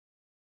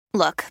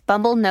Look,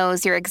 Bumble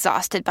knows you're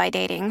exhausted by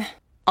dating.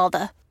 All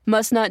the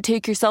must not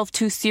take yourself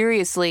too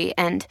seriously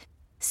and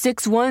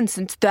 6'1"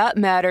 since that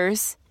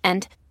matters.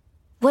 And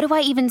what do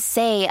I even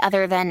say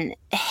other than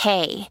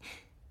hey?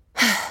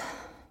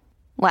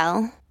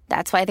 Well,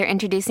 that's why they're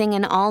introducing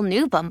an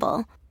all-new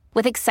Bumble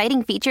with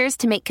exciting features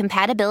to make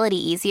compatibility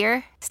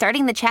easier,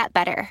 starting the chat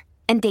better,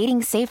 and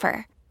dating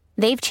safer.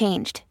 They've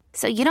changed,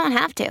 so you don't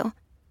have to.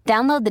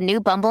 Download the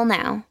new Bumble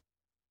now.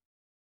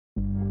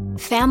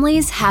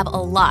 Families have a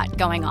lot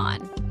going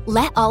on.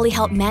 Let Ollie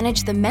help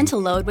manage the mental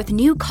load with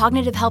new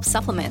cognitive help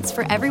supplements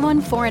for everyone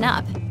 4 and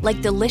up,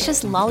 like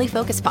delicious Lolly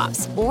Focus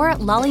Pops or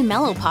Lolly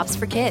Mellow Pops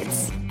for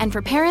kids. And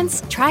for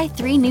parents, try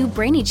 3 new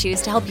Brainy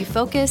Chews to help you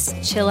focus,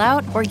 chill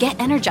out, or get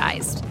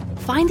energized.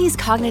 Find these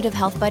cognitive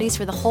health buddies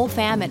for the whole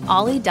fam at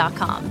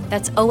ollie.com.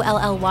 That's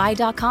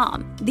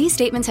OLLY.com. These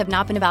statements have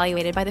not been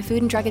evaluated by the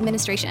Food and Drug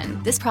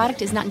Administration. This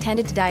product is not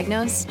intended to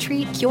diagnose,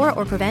 treat, cure,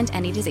 or prevent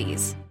any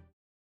disease.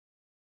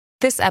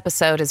 This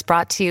episode is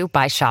brought to you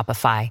by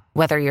Shopify.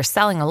 Whether you're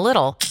selling a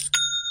little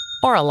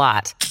or a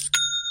lot,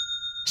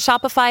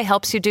 Shopify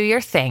helps you do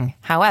your thing,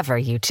 however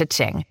you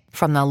cha-ching.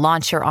 From the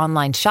launch your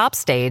online shop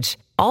stage,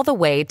 all the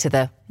way to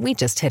the we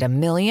just hit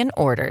 1 million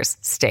orders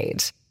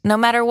stage. No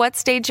matter what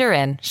stage you're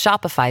in,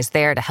 Shopify's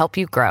there to help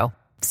you grow.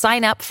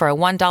 Sign up for a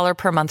 $1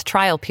 per month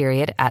trial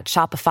period at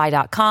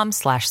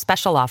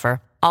shopify.com/special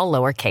offer, all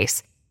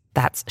lowercase.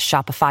 That's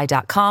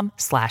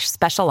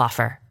shopify.com/special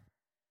offer.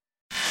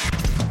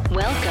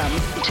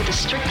 Welcome to the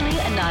Strictly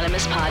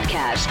Anonymous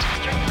Podcast.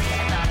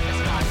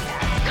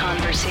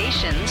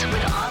 Conversations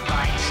with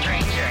online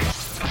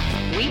strangers.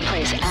 We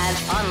place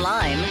ads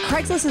online.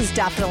 Craigslist is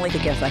definitely the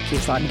gift that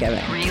keeps on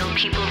giving. Real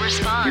people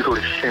respond. You go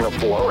to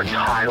Singapore or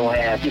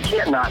Thailand, you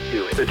can't not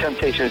do it. The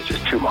temptation is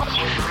just too much.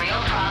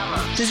 Real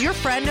problems. Does your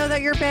friend know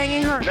that you're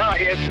banging her? No,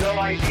 he has no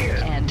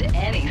idea. And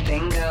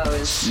anything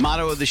goes.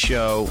 Motto of the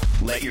show,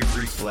 let your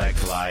Greek flag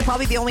fly.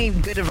 Probably the only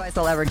good advice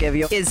I'll ever give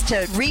you is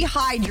to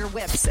re-hide your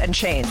whips and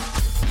chains.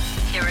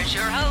 Here is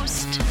your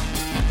host,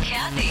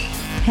 Kathy.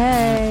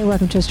 Hey,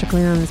 welcome to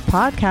Strictly Anonymous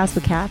Podcast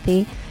with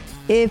Kathy.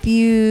 If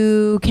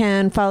you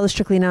can follow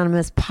Strictly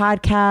Anonymous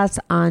Podcast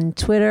on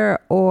Twitter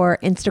or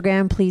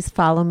Instagram, please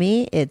follow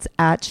me. It's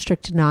at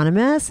Strict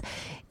Anonymous.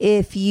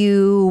 If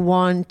you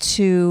want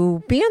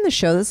to be on the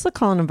show, this is a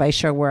call and advice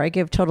show where I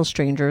give total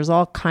strangers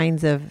all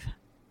kinds of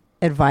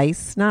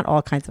advice, not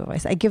all kinds of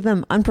advice. I give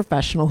them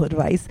unprofessional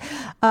advice,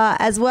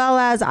 as well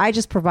as I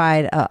just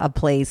provide a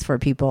place for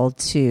people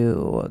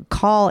to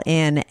call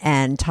in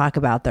and talk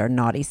about their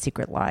naughty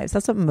secret lives.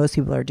 That's what most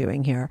people are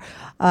doing here.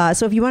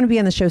 So if you want to be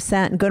on the show,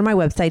 go to my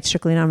website,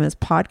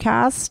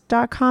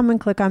 strictlyanonymouspodcast.com, and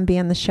click on Be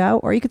on the Show,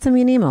 or you can send me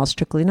an email,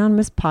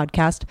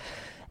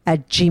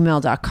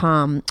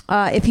 strictlyanonymouspodcast@gmail.com.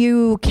 If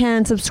you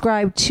can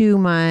subscribe to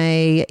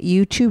my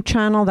YouTube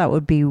channel, that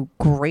would be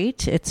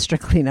great. It's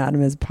Strictly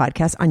Anonymous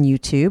Podcast on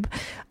YouTube.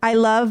 I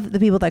love the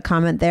people that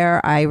comment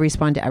there. I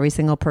respond to every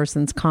single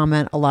person's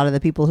comment. A lot of the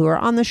people who are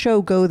on the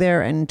show go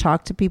there and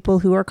talk to people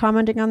who are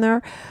commenting on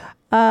their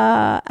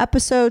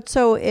episode.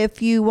 So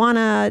if you want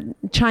to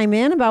chime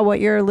in about what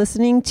you're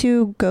listening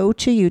to, go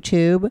to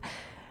YouTube.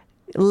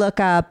 Look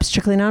up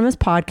Strictly Anonymous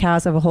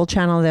Podcast. I have a whole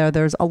channel there.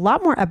 There's a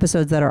lot more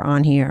episodes that are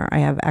on here. I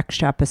have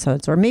extra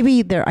episodes, or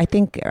maybe I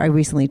think I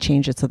recently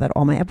changed it so that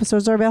all my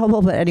episodes are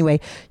available. But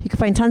anyway, you can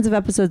find tons of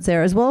episodes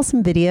there, as well as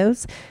some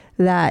videos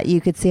that you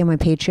could see on my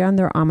Patreon.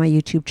 They're on my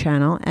YouTube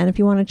channel. And if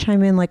you want to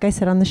chime in, like I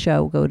said on the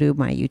show, go to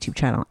my YouTube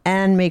channel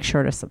and make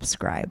sure to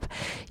subscribe.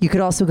 You could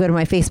also go to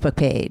my Facebook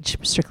page,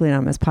 Strictly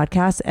Anonymous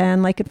Podcast,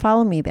 and like and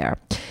follow me there.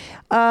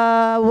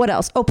 What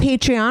else? Oh,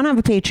 Patreon. I have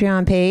a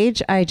Patreon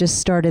page. I just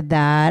started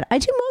that. I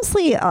do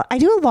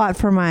a lot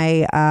for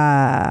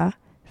my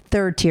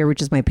third tier,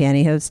 which is my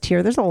pantyhose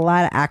tier. There's a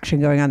lot of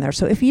action going on there.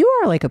 So if you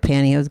are like a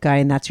pantyhose guy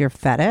and that's your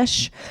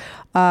fetish,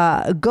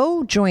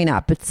 go join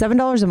up. It's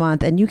 $7 a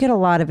month and you get a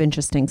lot of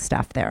interesting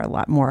stuff there. A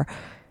lot more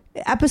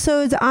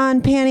episodes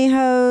on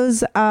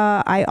pantyhose.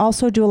 I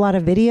also do a lot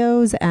of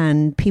videos,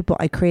 and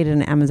I created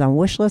an Amazon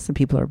wish list, and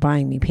people are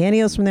buying me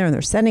pantyhose from there, and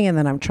they're sending, and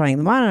then I'm trying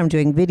them on, and I'm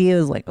doing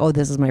videos like, oh,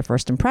 this is my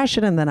first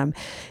impression, and then I'm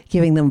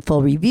giving them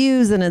full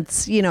reviews, and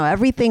it's,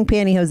 everything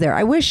pantyhose there.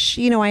 I wish,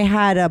 I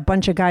had a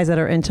bunch of guys that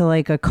are into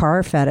like a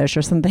car fetish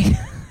or something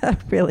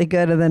really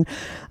good, and then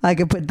I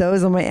could put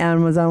those on my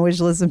Amazon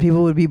wish list, and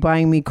people would be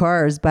buying me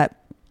cars, but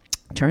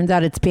turns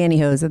out it's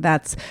pantyhose,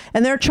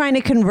 and they're trying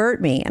to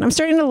convert me, and I'm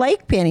starting to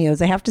like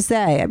pantyhose, I have to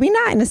say. I mean,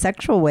 not in a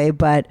sexual way,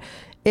 but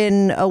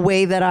in a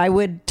way that I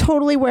would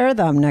totally wear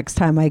them next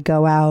time I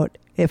go out.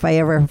 If I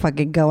ever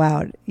fucking go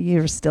out,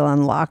 you're still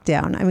on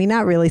lockdown. I mean,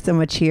 not really so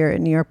much here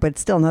in New York, but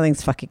still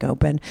nothing's fucking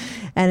open,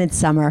 and it's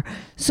summer.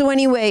 So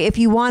anyway, if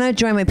you want to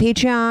join my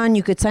Patreon,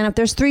 you could sign up.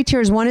 There's 3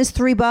 tiers. One is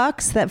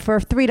 $3. That for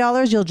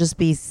 $3, you'll just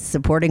be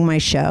supporting my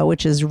show,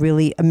 which is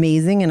really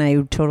amazing, and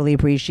I totally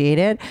appreciate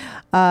it.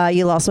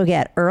 You'll also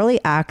get early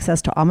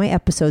access to all my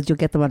episodes. You'll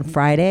get them on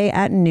Friday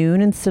at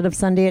noon instead of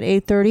Sunday at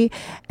 8:30.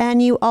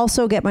 And you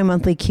also get my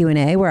monthly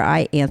Q&A, where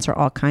I answer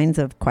all kinds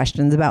of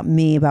questions about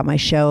me, about my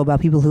show, about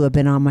people who have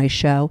been on my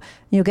show.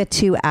 You'll get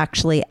to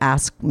actually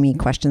ask me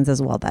questions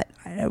as well that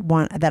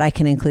I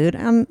can include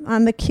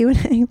on the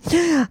Q&A.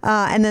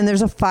 And then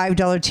there's a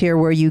 $5 tier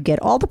where you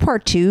get all the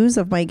part 2s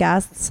of my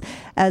guests,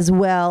 as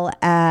well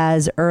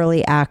as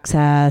early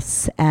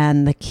access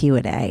and the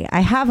Q&A.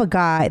 I have the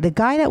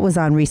guy that was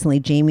on recently,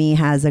 Jamie,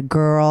 has a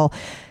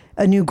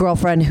new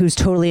girlfriend who's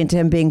totally into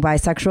him being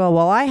bisexual.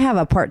 Well, I have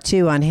a part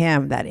 2 on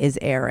him that is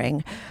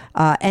airing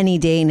any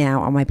day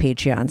now on my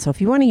Patreon. So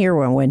if you want to hear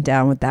what went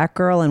down with that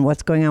girl and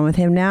what's going on with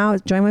him now,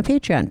 join my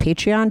Patreon,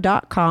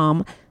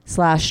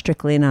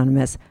 patreon.com/Strictly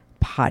Anonymous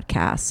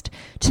podcast.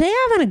 Today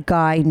I have a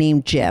guy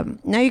named Jim.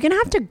 Now you're going to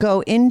have to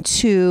go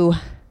into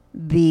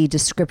the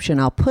description.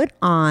 I'll put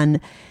on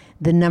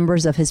the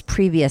numbers of his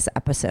previous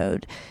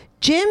episode.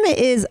 Jim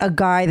is a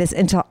guy that's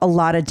into a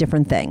lot of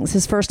different things.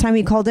 His first time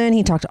he called in,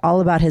 he talked all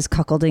about his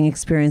cuckolding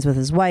experience with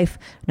his wife.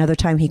 Another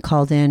time he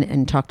called in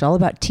and talked all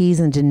about tease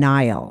and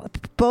denial.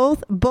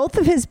 Both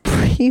of his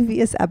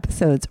previous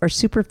episodes are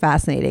super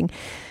fascinating,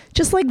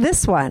 just like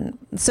this one.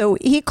 So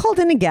he called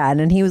in again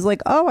and he was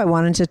like, oh, I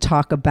wanted to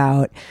talk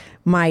about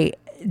my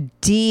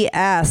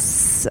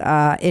DS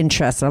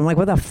interest. And I'm like,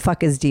 what the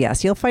fuck is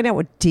DS? You'll find out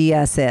what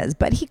DS is.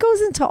 But he goes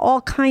into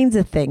all kinds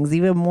of things,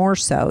 even more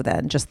so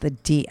than just the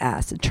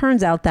DS. It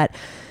turns out that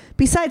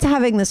besides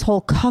having this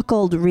whole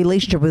cuckold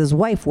relationship with his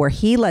wife, where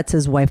he lets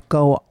his wife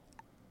go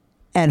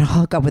and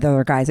hook up with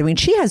other guys. I mean,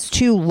 she has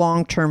 2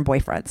 long-term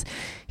boyfriends.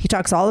 He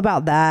talks all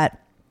about that,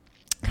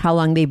 how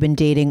long they've been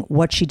dating,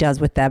 what she does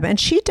with them. And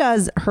she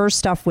does her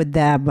stuff with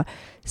them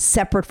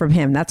separate from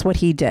him. That's what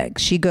he digs.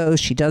 She goes,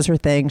 she does her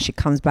thing, she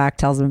comes back,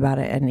 tells him about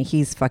it, and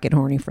he's fucking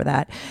horny for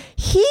that.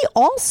 He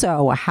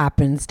also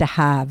happens to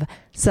have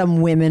some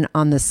women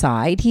on the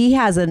side. He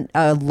has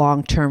a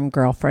long-term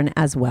girlfriend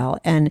as well,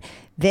 and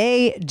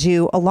they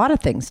do a lot of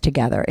things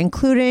together,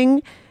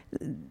 including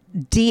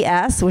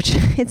DS, which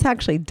it's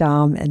actually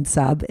dom and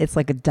sub. It's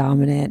like a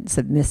dominant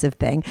submissive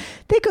thing.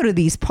 They go to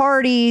these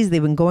parties. They've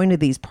been going to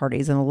these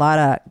parties and a lot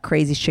of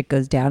crazy shit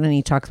goes down, and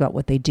he talks about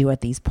what they do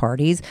at these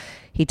parties.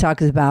 He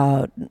talks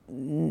about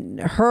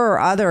her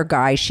other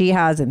guy she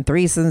has in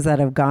threesomes that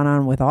have gone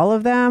on with all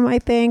of them, I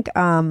think.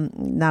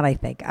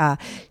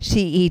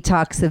 He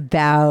talks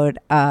about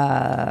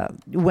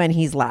when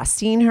he's last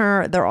seen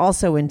her. They're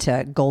also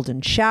into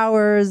golden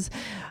showers.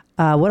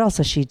 What else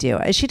does she do?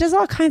 She does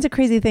all kinds of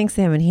crazy things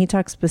to him, and he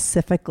talks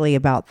specifically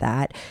about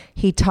that.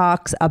 He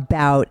talks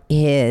about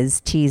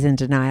his tease and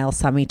denial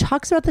some. He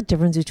talks about the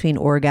difference between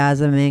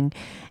orgasming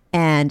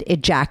and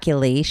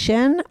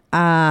ejaculation,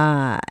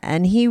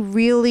 and he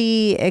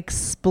really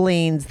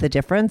explains the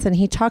difference, and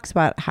he talks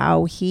about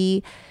how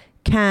he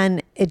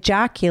can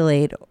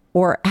ejaculate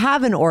or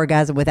have an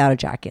orgasm without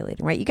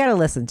ejaculating, right? You got to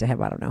listen to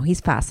him. I don't know.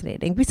 He's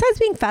fascinating. Besides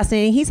being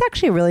fascinating, he's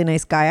actually a really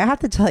nice guy. I have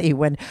to tell you,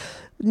 when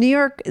New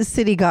York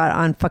City got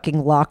on fucking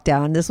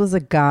lockdown, this was a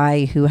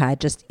guy who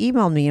had just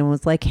emailed me and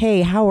was like,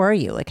 hey, how are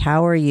you? Like,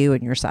 how are you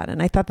and your son?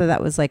 And I thought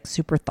that was like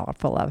super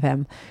thoughtful of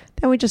him.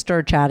 Then we just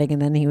started chatting,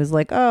 and then he was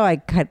like, oh, I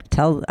could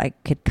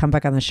come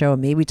back on the show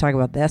and maybe talk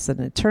about this. And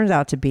it turns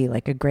out to be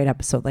like a great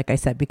episode, like I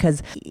said,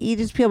 because he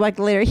just peel back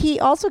later. He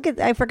also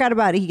I forgot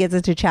about it. He gets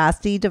into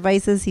chastity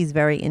devices. He's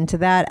very into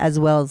that, as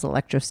well as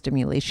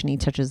electrostimulation. He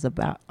touches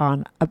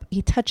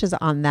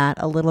on that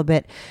a little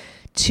bit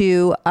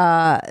too.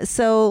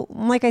 So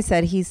like I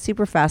said, he's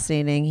super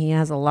fascinating. He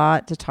has a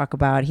lot to talk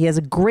about. He has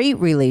a great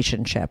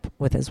relationship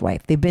with his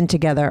wife. They've been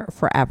together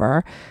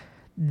forever.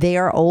 They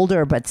are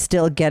older, but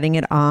still getting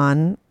it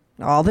on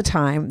all the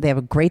time. They have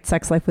a great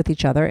sex life with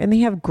each other, and they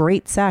have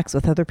great sex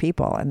with other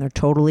people, and they're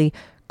totally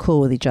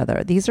cool with each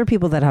other. These are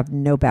people that have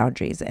no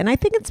boundaries. And I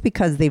think it's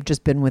because they've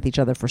just been with each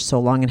other for so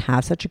long and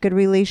have such a good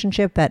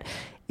relationship that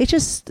it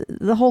just,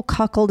 the whole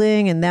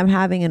cuckolding and them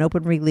having an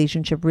open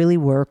relationship really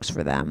works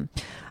for them.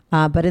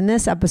 But in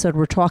this episode,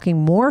 we're talking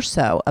more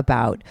so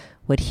about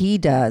what he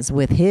does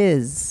with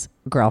his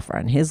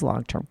girlfriend, his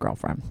long-term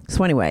girlfriend.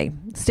 So anyway,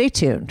 stay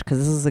tuned because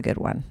this is a good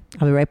one.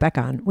 I'll be right back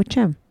on with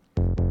Jim.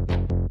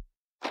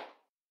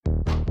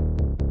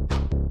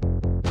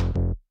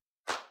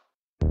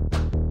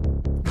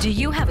 Do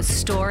you have a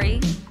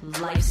story,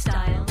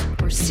 lifestyle,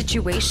 or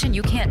situation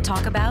you can't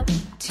talk about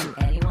to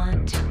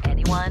anyone?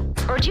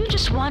 Or do you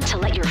just want to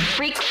let your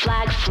freak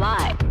flag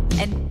fly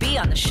and be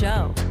on the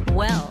show?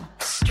 Well,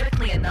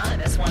 Strictly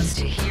Anonymous wants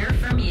to hear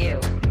from you.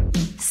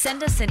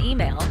 Send us an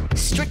email,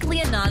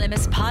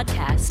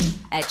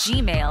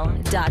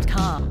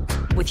 strictlyanonymouspodcast@gmail.com,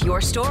 with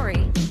your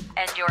story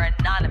and your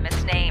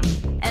anonymous name.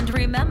 And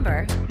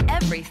remember,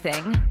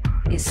 everything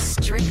is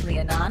strictly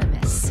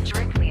anonymous.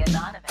 Strictly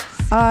anonymous.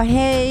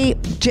 Hey,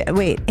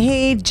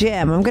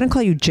 Jim. I'm going to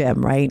call you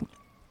Jim, right?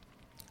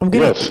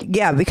 Yes.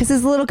 Yeah, because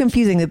it's a little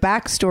confusing, the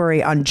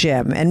backstory on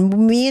Jim.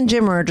 And me and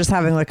Jim are just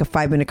having like a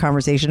 5-minute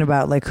conversation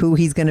about like who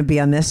he's going to be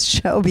on this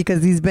show,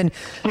 because he's been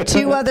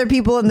 2 other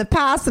people in the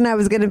past, and I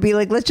was going to be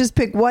like, let's just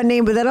pick one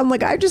name. But then I'm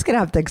like, I'm just going to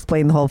have to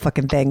explain the whole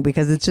fucking thing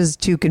because it's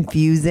just too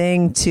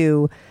confusing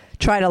to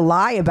try to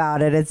lie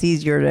about it, it's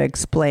easier to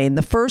explain.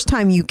 The first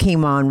time you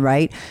came on,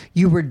 right,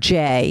 you were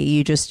Jay.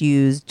 You just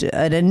used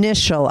an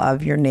initial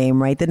of your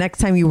name, right? The next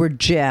time you were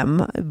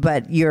Jim,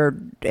 but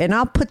and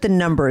I'll put the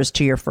numbers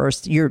to your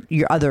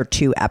other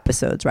 2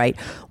 episodes, right?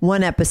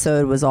 One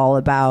episode was all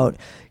about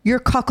your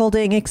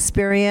cuckolding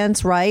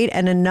experience, right?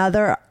 And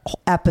another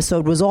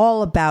episode was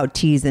all about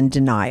tease and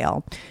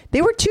denial.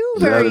 They were 2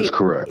 very... That is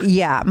correct.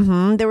 Yeah.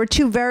 Mm-hmm. They were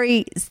 2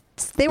 very...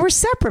 They were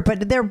separate,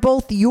 but they're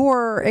both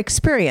your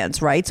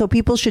experience, right? So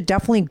people should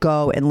definitely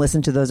go and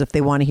listen to those if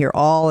they want to hear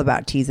all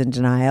about tease and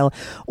denial,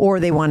 or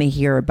they want to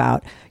hear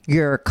about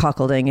your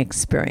cuckolding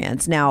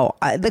experience. Now,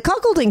 the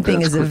cuckolding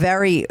thing is a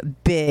very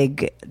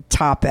big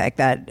topic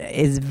that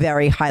is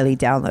very highly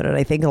downloaded.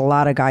 I think a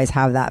lot of guys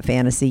have that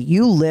fantasy.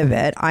 You live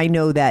it. I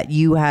know that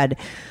you had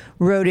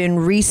wrote in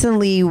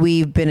recently.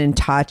 We've been in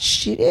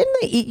touch.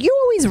 You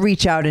always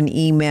reach out an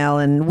email,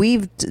 and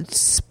we've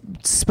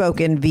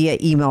spoken via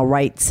email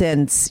right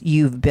since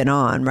you've been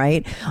on,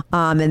 right?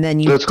 And then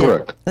That's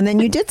correct. And then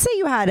you did say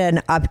you had an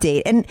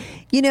update, and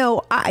you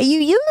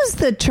use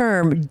the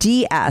term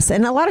DS,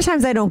 and a lot of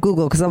times I don't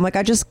Google because I'm like,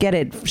 I just get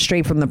it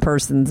straight from the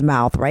person's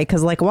mouth, right?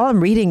 Because like while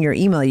I'm reading your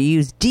email, you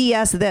use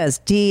DS this,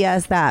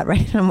 DS that, right?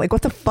 And I'm like,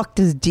 what the fuck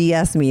does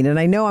DS mean? And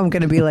I know I'm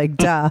going to be like,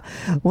 duh,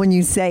 when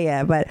you say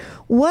it, but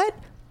what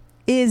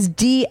is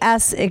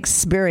DS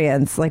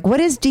experience? Like, what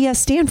does DS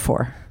stand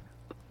for?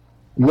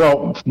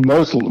 Well,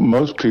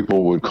 most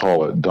people would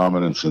call it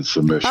dominance and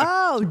submission.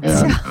 Oh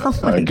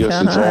I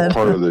guess it's all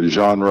part of the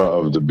genre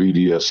of the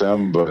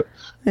BDSM, but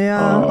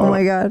yeah. Oh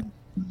my God.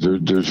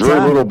 There's very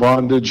little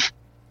bondage,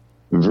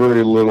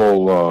 very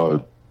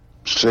little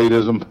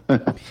sadism,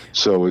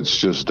 so it's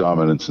just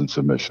dominance and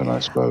submission, I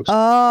suppose.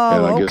 Oh,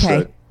 and I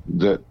okay.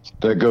 guess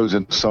that goes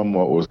in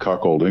somewhat with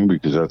cuckolding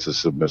because that's a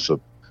submissive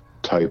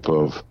type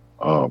of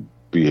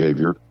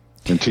behavior.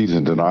 And tease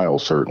and denial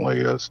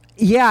certainly is.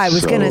 Yeah, I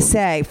was going to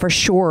say, for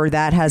sure,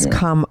 that has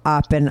come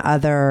up in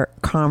other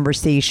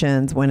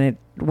conversations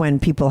when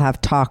people have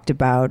talked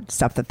about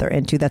stuff that they're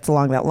into that's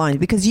along that line.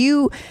 Because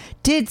you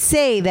did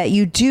say that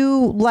you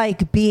do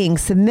like being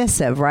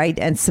submissive, right?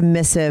 And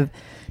submissive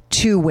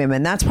to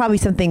women. That's probably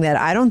something that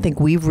I don't think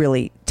we've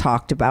really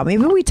talked about.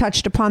 Maybe we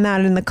touched upon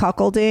that in the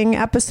cuckolding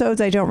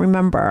episodes. I don't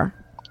remember.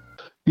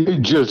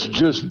 Just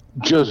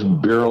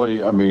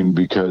barely. I mean,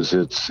 because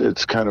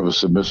it's kind of a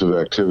submissive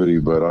activity,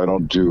 but I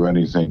don't do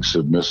anything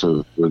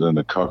submissive within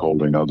the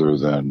cuckolding other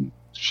than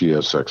she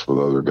has sex with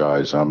other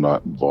guys. I'm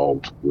not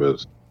involved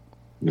with,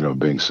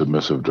 being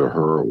submissive to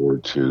her or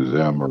to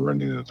them or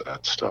any of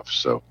that stuff.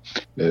 So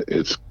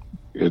it's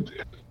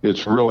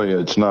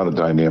not a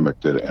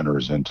dynamic that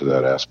enters into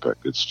that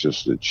aspect. It's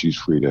just that she's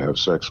free to have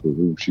sex with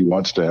who she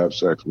wants to have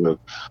sex with.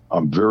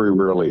 I'm very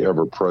rarely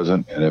ever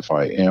present, and if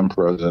I am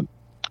present,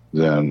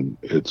 then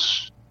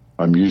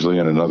I'm usually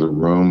in another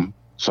room.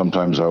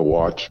 Sometimes I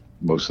watch,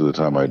 most of the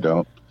time I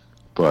don't,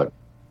 but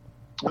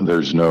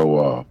there's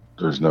no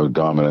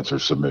dominance or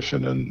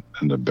submission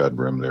in the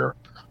bedroom there,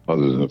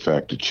 other than the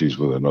fact that she's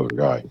with another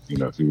guy.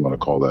 If you want to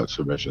call that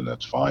submission,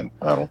 that's fine.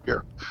 I don't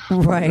care.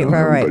 Right.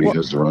 Everybody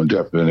has their own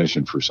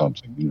definition for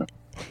something,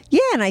 Yeah,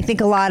 and I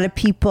think a lot of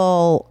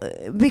people,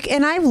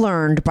 and I've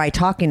learned by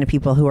talking to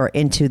people who are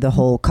into the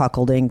whole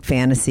cuckolding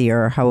fantasy,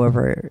 or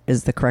however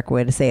is the correct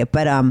way to say it,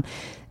 but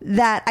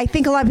that I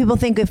think a lot of people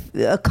think if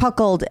a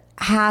cuckold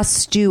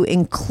has to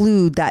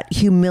include that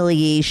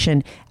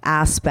humiliation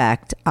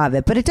aspect of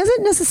it, but it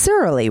doesn't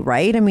necessarily,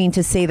 right? I mean,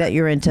 to say that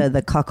you're into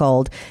the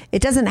cuckold,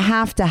 it doesn't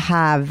have to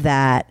have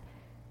that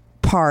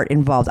part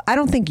involved. I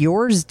don't think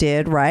yours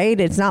did, right?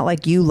 It's not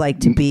like you like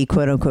to be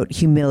quote unquote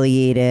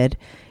humiliated.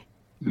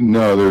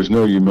 No, there's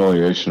no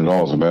humiliation at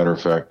all. As a matter of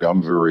fact,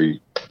 I'm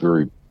very,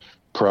 very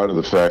proud of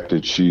the fact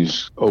that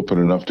she's open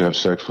enough to have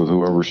sex with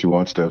whoever she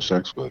wants to have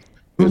sex with.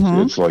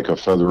 It's like a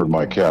feather in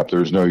my cap.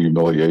 There's no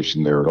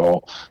humiliation there at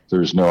all.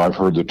 I've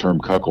heard the term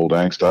cuckold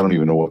angst. I don't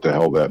even know what the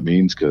hell that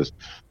means because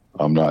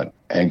I'm not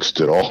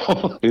angst at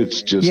all.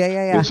 It's just,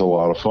 It's a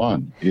lot of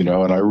fun, and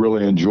I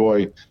really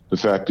enjoy the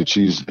fact that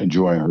she's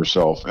enjoying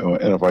herself.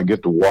 And if I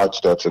get to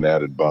watch, that's an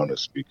added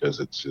bonus because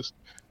it's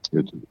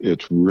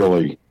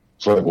really,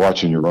 it's like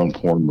watching your own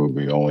porn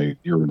movie, only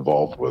you're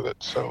involved with it.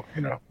 So,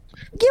 Yeah,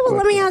 well,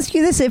 let me ask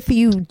you this. If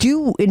you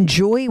do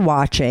enjoy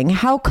watching,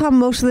 how come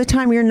most of the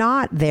time you're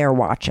not there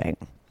watching?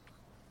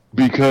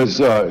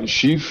 Because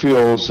she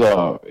feels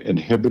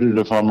inhibited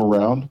if I'm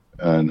around,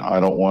 and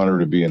I don't want her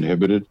to be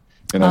inhibited.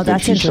 And I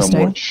think she's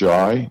somewhat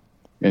shy,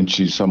 and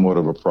she's somewhat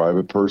of a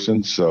private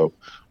person. So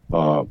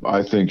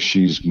I think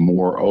she's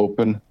more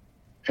open,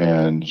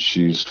 and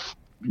she's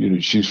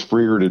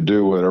freer to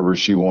do whatever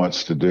she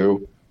wants to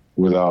do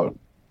without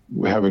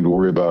having to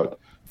worry about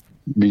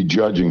me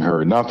judging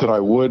her. Not that I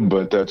would,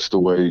 but that's the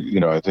way,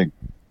 I think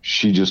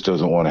she just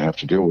doesn't want to have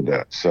to deal with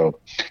that. So,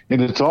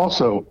 and it's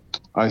also,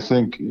 I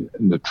think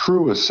in the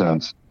truest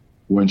sense,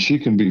 when she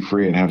can be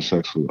free and have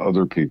sex with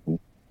other people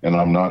and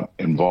I'm not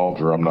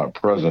involved or I'm not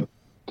present,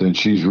 then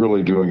she's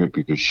really doing it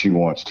because she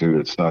wants to.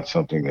 It's not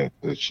something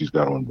that she's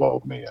got to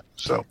involve me in.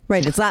 So,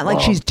 right. It's not like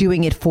she's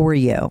doing it for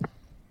you.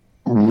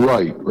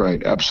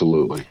 Right,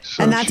 absolutely.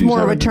 So and that's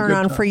more of a turn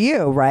on for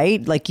you,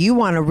 right? Like you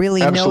want to really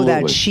know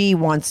that she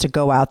wants to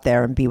go out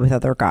there and be with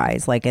other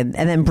guys, like, and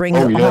then bring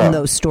home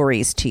those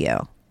stories to you.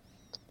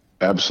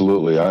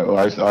 Absolutely.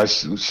 I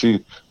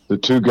see the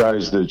two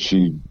guys that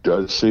she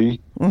does see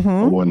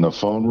when the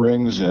phone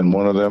rings and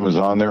one of them is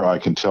on there. I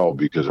can tell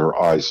because her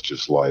eyes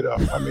just light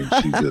up. I mean,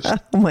 she just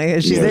oh my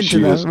gosh, she's into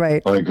them,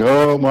 right? Like,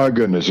 oh my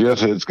goodness,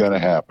 yes, it's going to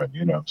happen.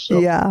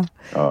 So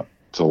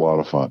it's a lot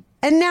of fun.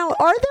 And now,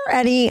 are there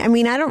any? I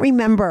mean, I don't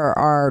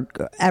remember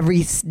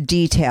every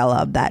detail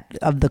of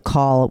the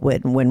call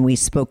when we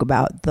spoke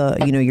about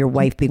your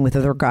wife being with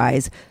other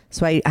guys.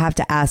 So I have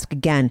to ask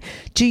again: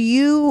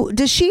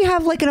 does she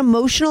have like an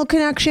emotional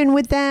connection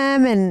with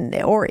them,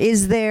 or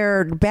is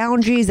there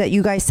boundaries that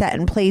you guys set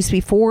in place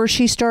before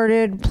she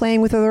started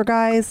playing with other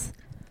guys?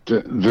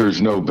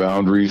 There's no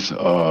boundaries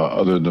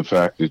other than the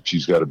fact that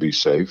she's got to be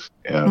safe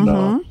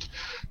and.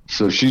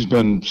 So she's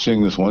been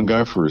seeing this one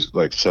guy for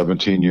like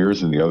 17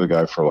 years and the other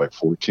guy for like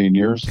 14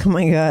 years. Oh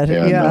my God.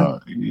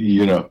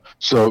 And,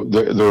 so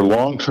they're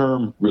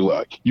long-term.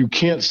 You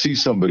can't see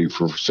somebody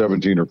for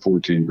 17 or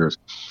 14 years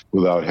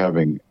without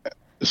having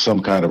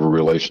some kind of a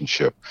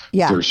relationship.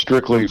 Yeah. They're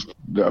strictly,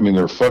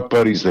 they're fuck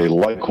buddies. They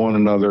like one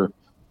another.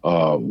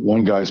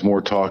 One guy's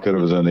more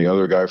talkative than the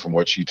other guy from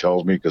what she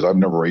tells me, because I've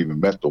never even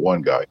met the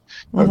one guy.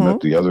 I've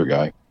met the other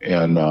guy.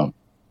 And,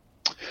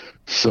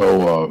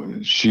 so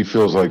she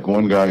feels like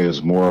one guy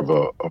is more of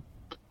a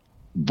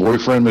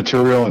boyfriend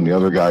material and the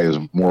other guy is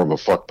more of a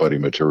fuck buddy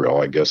material,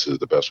 I guess is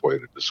the best way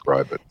to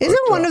describe it.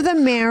 Isn't one of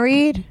them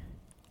married?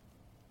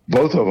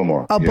 Both of them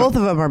are. Oh, both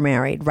of them are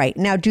married. Right.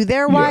 Now, do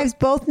their wives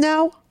both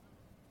know?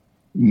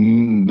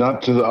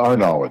 Not to our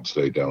knowledge,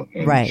 they don't.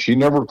 And right. She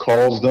never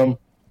calls them.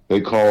 They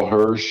call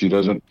her. She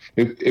doesn't.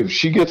 If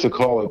she gets a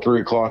call at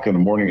 3:00 in the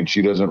morning and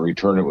she doesn't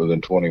return it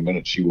within 20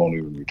 minutes, she won't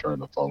even return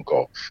the phone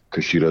call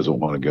because she doesn't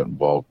want to get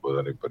involved with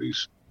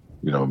anybody's,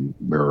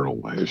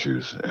 marital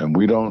issues. And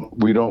we don't.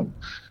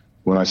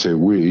 When I say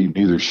we,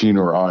 neither she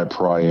nor I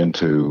pry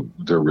into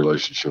their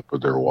relationship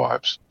with their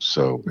wives.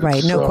 So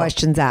right, no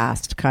questions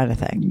asked, kind of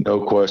thing.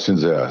 No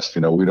questions asked.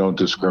 We don't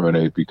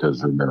discriminate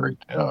because they're married.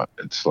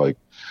 It's like.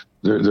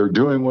 They're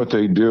doing what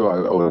they do.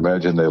 I would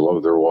imagine they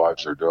love their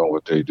wives. They're doing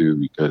what they do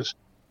because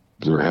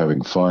they're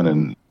having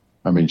fun.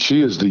 And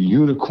she is the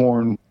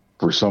unicorn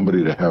for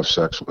somebody to have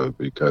sex with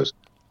because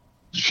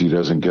she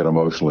doesn't get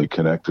emotionally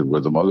connected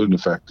with them other than the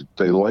fact that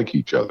they like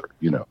each other,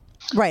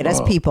 Right,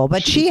 as people.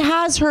 But she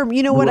has her,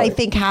 what I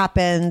think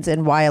happens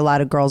and why a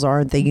lot of girls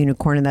aren't the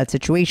unicorn in that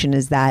situation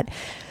is that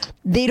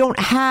they don't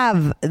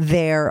have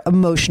their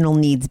emotional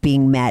needs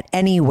being met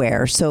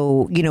anywhere.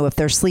 So, if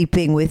they're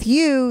sleeping with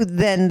you,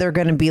 then they're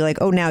going to be like,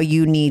 oh, now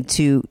you need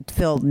to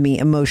fill me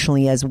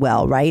emotionally as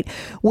well, right?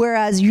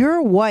 Whereas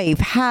your wife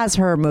has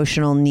her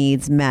emotional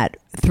needs met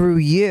through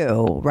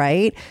you,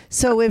 right?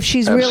 So if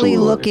she's really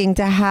looking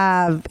to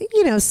have,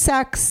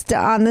 sex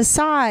on the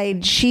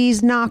side,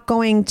 she's not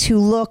going to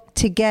look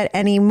to get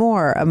any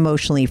more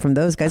emotionally from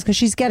those guys because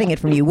she's getting it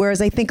from you.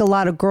 Whereas I think a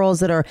lot of girls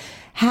that are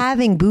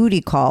having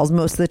booty calls,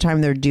 most of the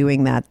time they're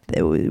doing that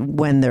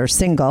when they're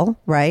single,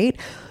 right?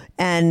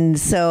 And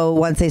so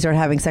once they start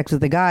having sex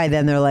with the guy,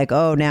 then they're like,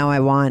 oh, now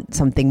I want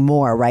something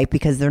more, right?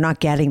 Because they're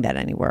not getting that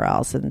anywhere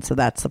else. And so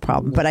that's the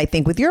problem. But I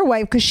think with your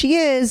wife, because she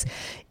is,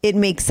 it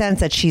makes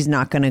sense that she's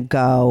not going to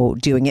go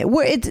doing it.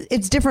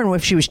 It's different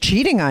if she was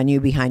cheating on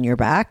you behind your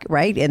back,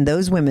 right? And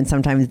those women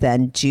sometimes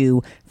then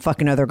do fuck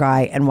another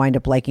guy and wind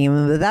up liking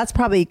him. But that's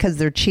probably because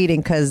they're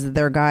cheating because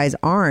their guys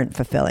aren't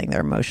fulfilling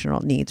their emotional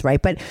needs,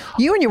 right? But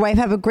you and your wife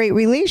have a great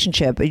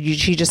relationship.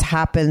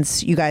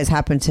 You guys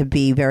happen to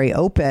be very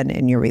open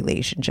in your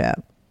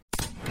relationship.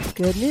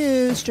 Good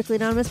news. Strictly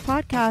Anonymous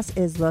Podcast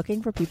is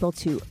looking for people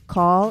to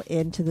call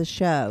into the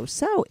show.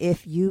 So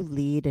if you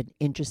lead an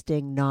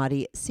interesting,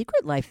 naughty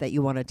secret life that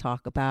you want to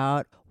talk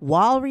about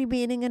while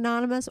remaining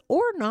anonymous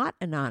or not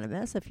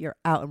anonymous, if you're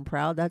out and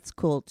proud, that's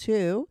cool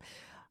too.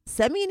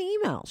 Send me an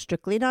email,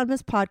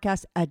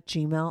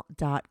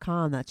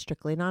 strictlyanonymouspodcast@gmail.com. That's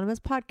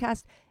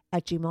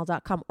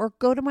strictlyanonymouspodcast@gmail.com. Or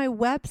go to my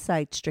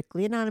website,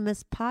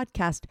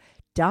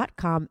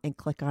 strictlyanonymouspodcast.com, and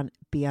click on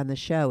Be on the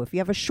Show. If you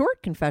have a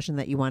short confession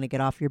that you want to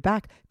get off your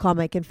back, call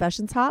my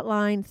confessions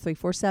hotline,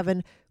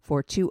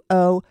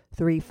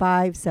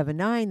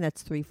 347-420-3579.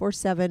 That's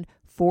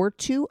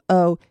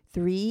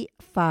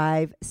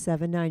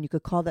 347-420-3579. You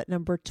could call that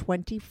number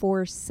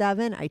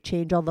 24/7. I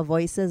change all the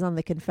voices on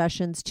the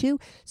confessions too,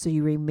 so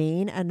you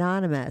remain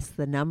anonymous.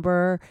 The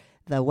number,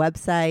 the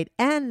website,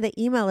 and the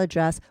email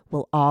address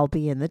will all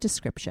be in the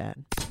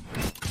description.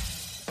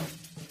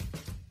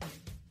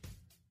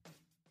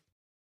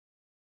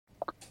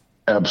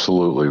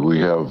 Absolutely. We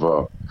have,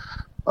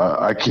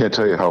 I can't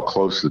tell you how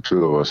close the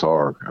two of us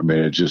are.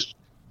 It just,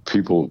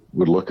 people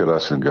would look at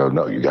us and go,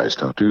 no, you guys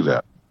don't do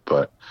that.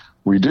 But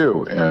we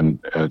do. And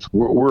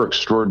we're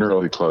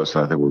extraordinarily close.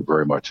 And I think we're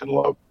very much in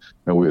love.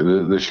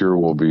 And this year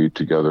we'll be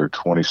together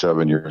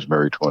 27 years,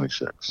 married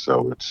 26.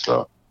 So it's,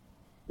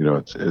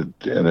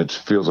 it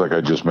feels like I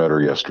just met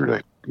her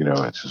yesterday.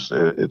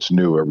 It's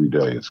new every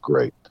day. It's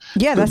great.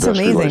 Yeah, that's best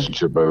amazing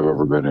relationship I've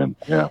ever been in.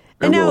 Yeah,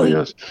 it really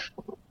is.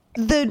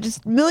 The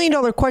 $1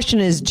 million question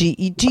is, do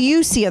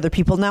you see other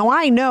people? Now,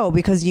 I know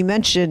because you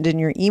mentioned in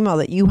your email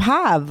that you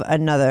have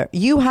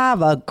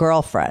a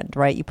girlfriend,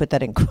 right? You put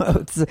that in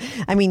quotes.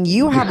 I mean,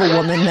 you have a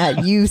woman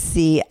that you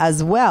see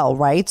as well,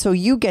 right? So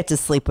you get to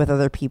sleep with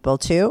other people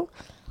too?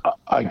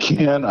 I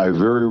can. I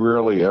very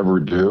rarely ever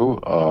do.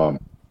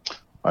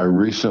 I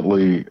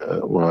recently,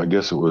 I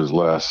guess it was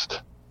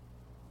last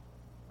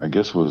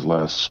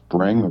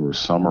spring or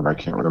summer. I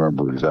can't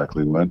remember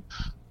exactly when.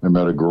 I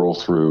met a girl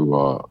through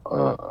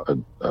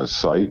a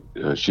site.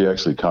 She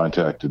actually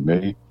contacted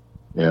me,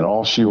 and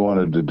all she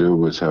wanted to do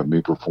was have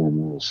me perform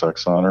oral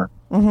sex on her.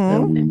 Mm-hmm.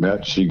 And we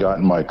met. She got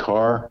in my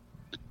car.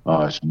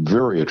 She's a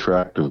very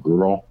attractive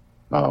girl.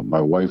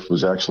 My wife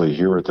was actually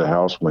here at the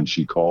house when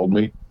she called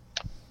me,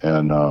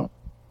 and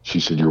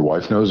she said, "Your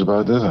wife knows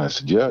about this?" And I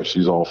said, "Yeah,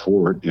 she's all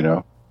for it, you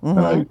know."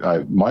 Mm-hmm.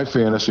 And my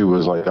fantasy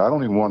was like, I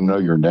don't even want to know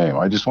your name.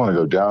 I just want to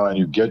go down on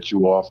you, get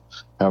you off,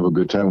 have a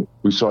good time.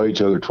 We saw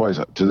each other twice.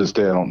 To this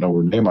day, I don't know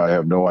her name. I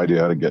have no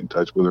idea how to get in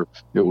touch with her.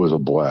 It was a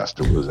blast.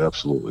 It was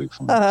absolutely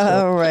fun.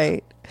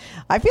 Right.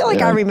 I feel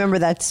like I remember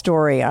that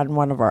story on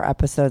one of our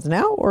episodes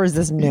now, or is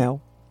this new?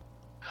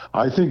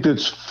 I think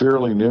it's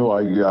fairly new.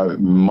 I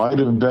might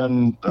have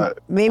been.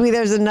 Maybe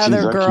there's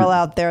another girl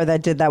out there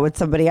that did that with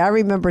somebody. I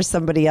remember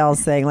somebody else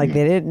saying like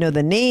they didn't know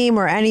the name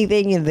or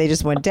anything, and they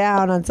just went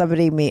down on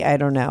somebody. I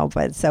don't know,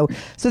 but so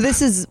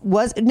this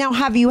was now.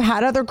 Have you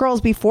had other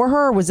girls before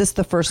her, or was this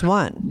the first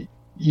one?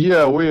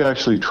 Yeah, we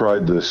actually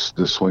tried the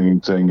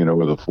swinging thing, you know,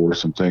 with a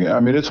foursome thing. I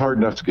mean, it's hard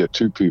enough to get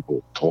 2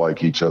 people to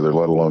like each other,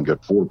 let alone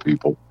get 4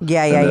 people.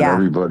 Yeah.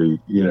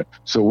 Everybody, you know,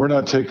 so we're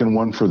not taking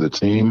one for the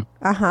team.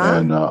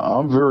 And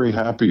I'm very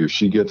happy if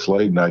she gets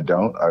laid and I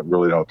don't. I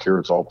really don't care.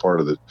 It's all part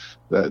of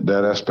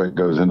that aspect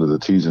goes into the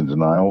tease and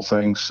denial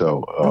thing.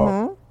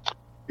 So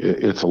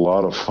it's a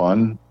lot of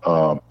fun.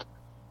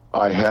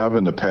 I have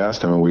in the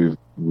past. I mean,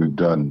 we've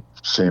done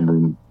same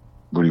room.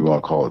 What do you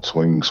want to call it?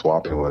 Swinging,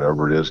 swapping,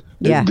 whatever it is.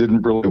 It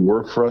didn't really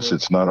work for us.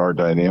 It's not our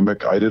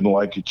dynamic. I didn't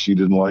like it. She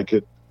didn't like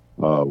it.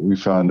 We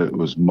found it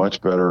was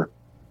much better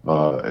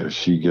if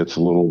she gets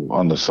a little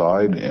on the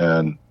side,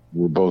 and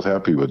we're both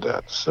happy with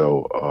that.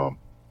 So,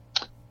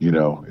 you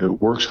know,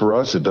 it works for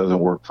us. It doesn't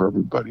work for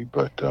everybody,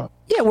 but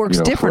it works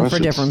different for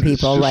different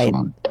people, right?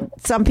 Fun.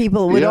 Some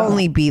people would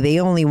they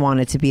only want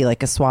it to be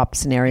like a swap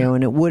scenario,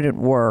 and it wouldn't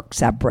work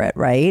separate,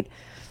 right?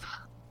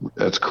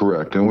 That's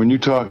correct. And when you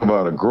talk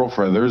about a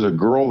girlfriend, there's a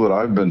girl that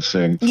I've been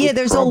seeing.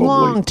 There's a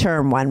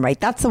long-term one, right?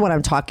 That's the one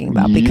I'm talking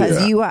about,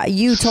 because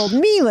you told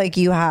me like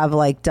you have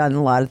like done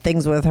a lot of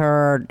things with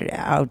her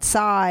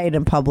outside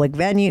and public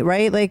venue,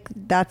 right? Like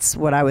that's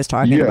what I was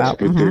talking about.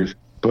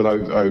 But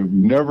I've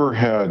never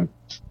had.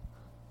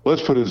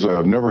 Let's put it as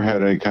I've never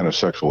had any kind of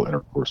sexual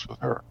intercourse with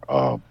her.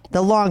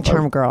 The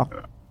long-term girl.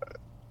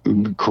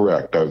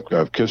 Correct.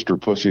 I've kissed her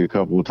pussy a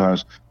couple of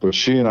times, but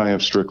she and I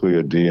have strictly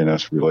a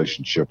DNS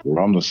relationship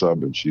where I'm the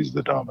sub and she's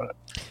the dominant.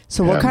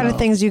 So what kind of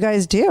things do you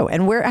guys do?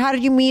 And how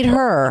did you meet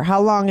her?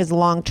 How long is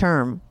long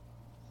term?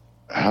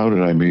 How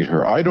did I meet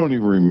her? I don't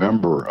even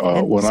remember.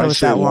 When I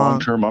say long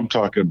term, I'm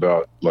talking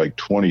about like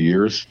 20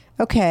 years.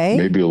 Okay.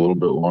 Maybe a little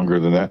bit longer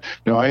than that.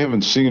 No, I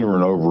haven't seen her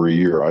in over a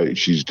year.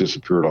 She's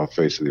disappeared off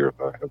the face of the earth.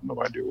 I have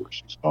no idea where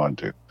she's gone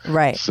to.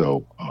 Right.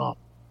 So,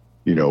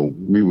 you know,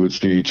 we would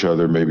see each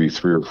other maybe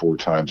 3 or 4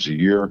 times a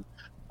year.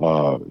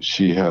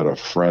 She had a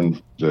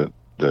friend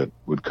that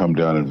would come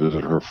down and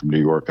visit her from New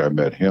York. I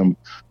met him.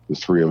 The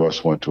 3 of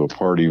us went to a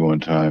party one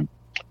time.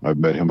 I've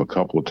met him a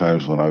couple of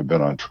times when I've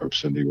been on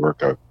trips in New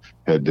York. I've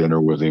had dinner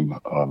with him.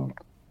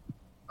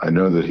 I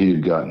know that he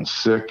had gotten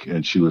sick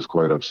and she was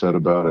quite upset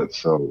about it.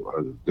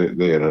 So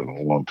they had a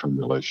long-term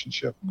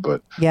relationship,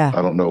 but I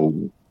don't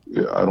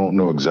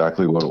know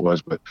exactly what it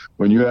was, but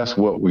when you ask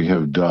what we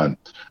have done,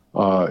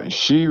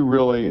 she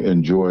really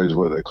enjoys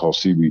what they call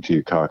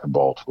CBT, cock and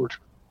ball torture.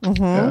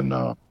 Mm-hmm.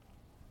 And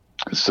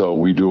so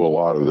we do a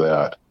lot of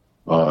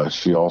that.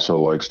 She also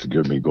likes to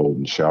give me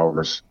golden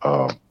showers.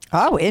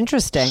 Oh,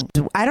 interesting.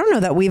 I don't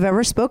know that we've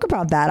ever spoke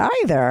about that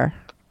either.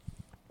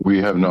 We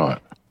have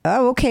not.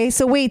 Oh, okay.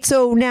 So wait,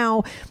 so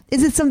now,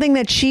 is it something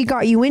that she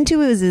got you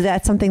into? Is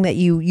that something that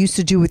you used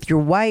to do with your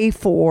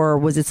wife, or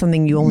was it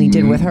something you only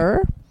did with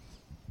her?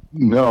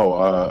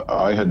 No,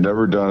 I had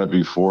never done it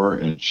before,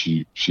 and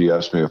she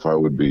asked me if I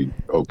would be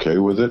okay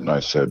with it, and I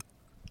said,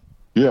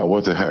 yeah,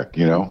 what the heck,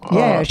 you know?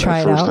 Try it out.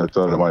 At first I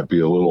thought it might be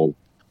a little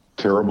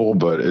terrible,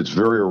 but it's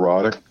very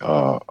erotic.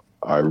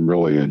 I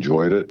really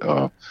enjoyed it.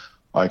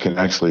 I can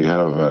actually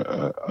have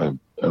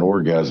an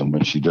orgasm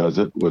when she does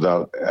it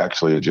without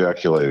actually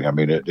ejaculating. I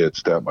mean,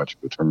 it's that much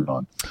of a turn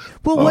on.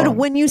 Well,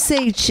 when you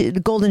say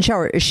golden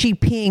shower, is she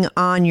peeing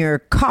on your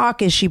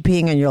cock? Is she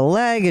peeing on your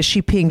leg? Is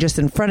she peeing just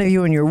in front of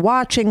you and you're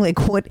watching? Like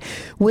what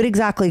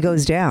exactly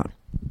goes down?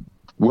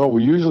 Well,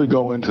 we usually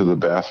go into the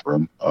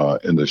bathroom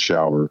in the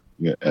shower,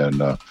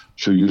 and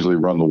she'll usually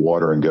run the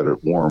water and get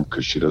it warm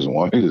because she doesn't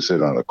want me to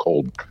sit on a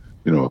cold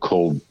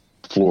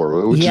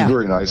floor, which is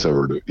very nice of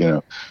her to, you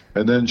know.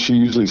 And then she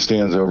usually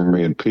stands over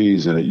me and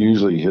pees, and it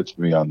usually hits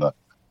me on the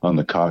on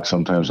the cock,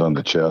 sometimes on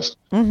the chest.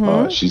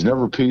 She's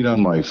never peed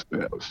on my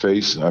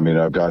face. I mean,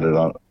 I've got it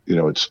on,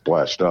 it's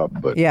splashed up,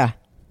 but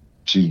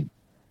she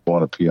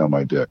want to pee on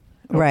my dick.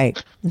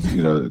 Right.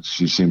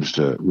 She seems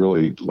to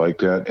really like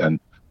that. And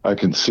I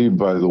can see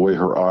by the way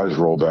her eyes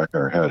roll back in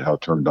her head how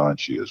turned on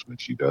she is when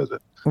she does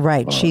it.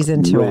 Right. She's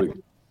into it.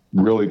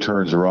 Really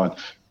turns her on.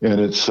 And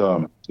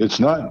it's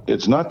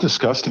not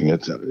disgusting.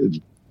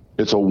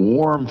 It's a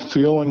warm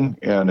feeling,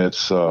 and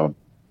it's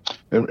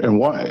and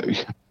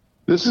why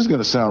this is going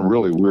to sound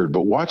really weird,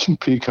 but watching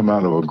pee come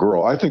out of a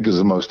girl, I think, is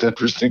the most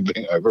interesting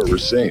thing I've ever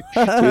seen.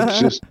 It's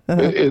just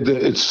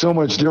it's so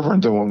much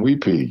different than when we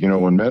pee.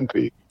 When men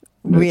pee.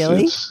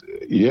 Really?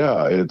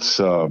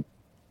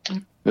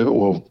 Well,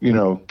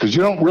 because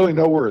you don't really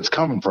know where it's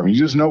coming from. You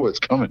just know it's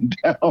coming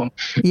down.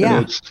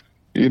 Yeah.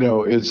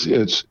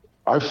 And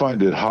I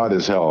find it hot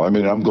as hell. I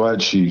mean, I'm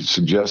glad she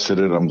suggested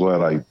it. I'm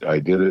glad I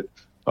did it.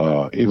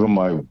 Even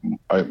my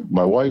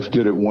wife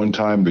did it one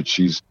time, but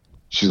she's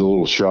a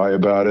little shy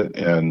about it,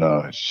 and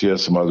she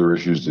has some other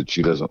issues that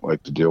she doesn't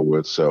like to deal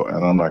with. So,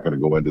 and I'm not going to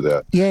go into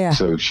that. Yeah.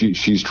 So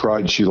she's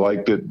tried. She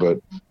liked it, but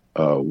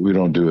we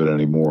don't do it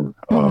anymore.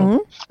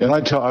 And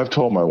I've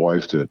told my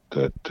wife that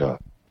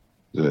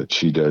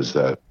she does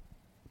that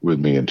with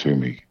me and to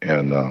me,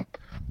 and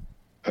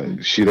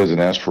she doesn't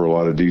ask for a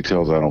lot of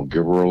details. I don't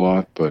give her a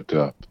lot, but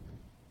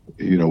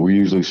we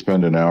usually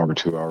spend an hour or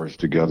 2 hours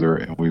together,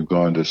 and we've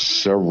gone to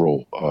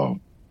several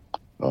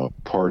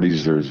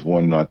parties. There's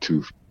one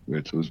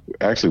it was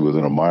actually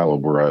within a mile of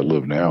where I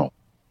live now.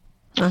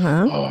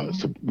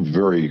 It's a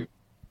very,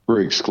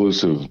 very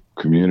exclusive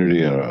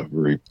community and a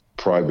very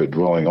private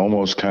dwelling,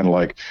 almost kind of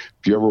like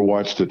if you ever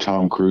watched the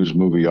Tom Cruise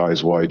movie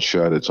Eyes Wide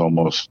Shut, it's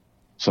almost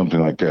something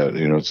like that.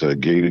 It's a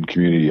gated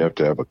community. You have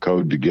to have a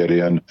code to get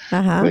in.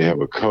 They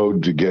have a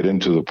code to get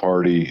into the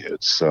party.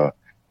 It's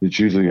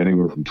usually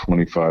anywhere from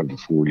 25 to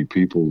 40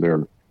 people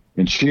there.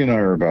 And she and I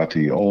are about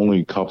the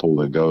only couple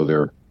that go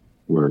there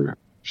where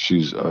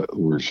she's a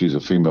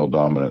female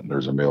dominant and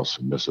there's a male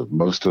submissive.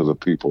 Most of the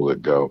people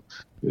that go,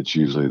 it's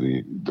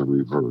usually the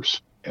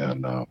reverse.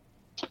 And all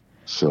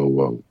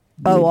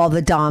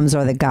the doms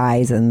are the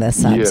guys and the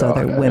subs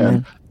are the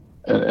women.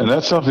 And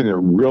that's something that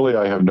really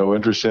I have no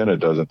interest in. It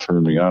doesn't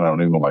turn me on. I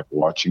don't even like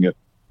watching it.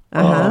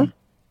 But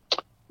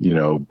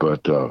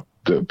the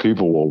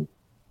people will,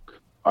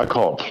 I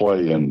call it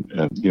play and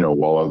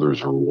while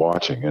others are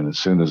watching. And as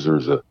soon as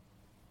there's a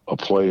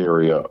play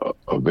area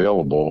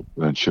available,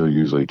 then she'll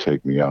usually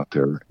take me out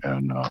there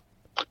and,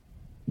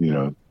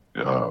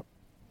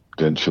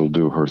 then she'll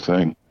do her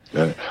thing.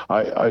 And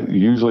I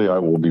usually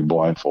will be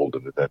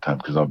blindfolded at that time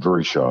because I'm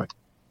very shy.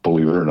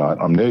 Believe it or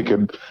not, I'm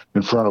naked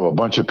in front of a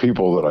bunch of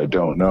people that I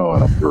don't know,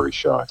 and I'm very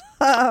shy.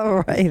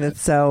 Oh, right.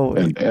 That's so.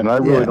 And I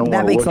really don't want to.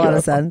 That makes a lot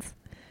of sense.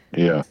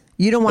 Yeah.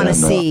 You don't want to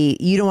see.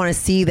 You don't want to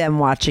see them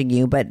watching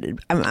you, but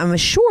I'm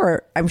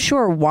sure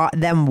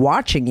them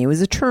watching you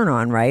is a turn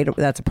on, right?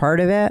 That's a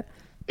part of it.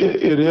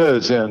 It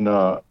is, and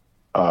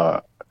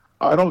I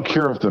don't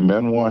care if the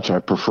men watch. I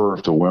prefer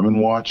if the women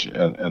watch,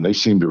 and they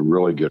seem to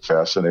really get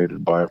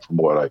fascinated by it, from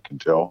what I can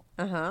tell.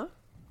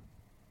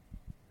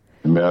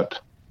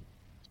 But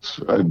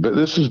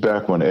this is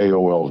back when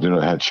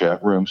AOL, had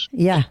chat rooms.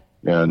 Yeah.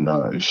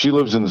 And she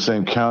lives in the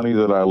same county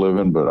that I live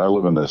in, but I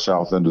live in the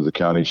south end of the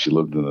county. She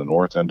lived in the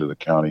north end of the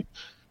county.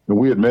 And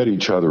we had met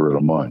each other at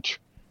a munch.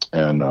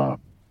 And a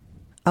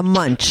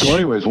munch. So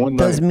anyways, one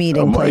night. Those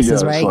meeting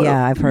places, right? Like,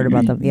 I've heard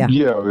about them. Yeah.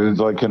 Yeah, it's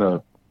like in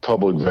a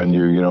public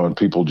venue, and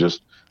people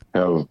just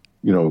have,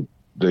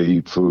 they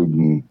eat food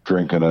and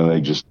drinking, and they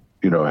just,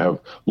 have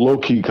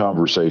low-key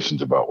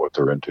conversations about what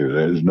they're into.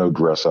 There's no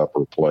dress up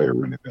or play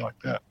or anything like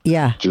that.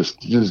 Yeah.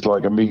 Just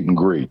like a meet and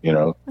greet,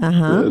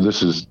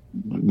 This is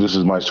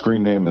my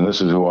screen name and this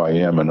is who I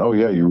am. And, oh,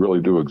 yeah, you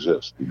really do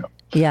exist,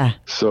 Yeah.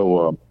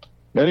 So,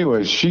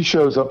 anyways, she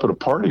shows up at a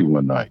party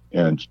one night,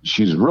 and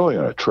she's really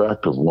an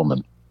attractive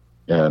woman.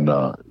 And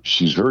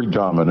she's very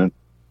dominant.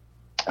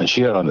 And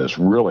she had on this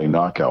really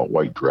knockout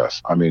white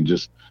dress. I mean,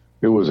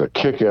 it was a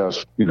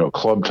kick-ass,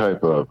 club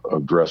type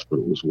of dress, but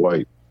it was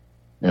white.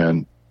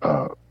 And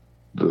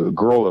the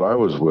girl that I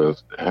was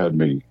with had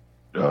me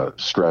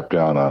strapped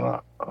down on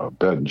a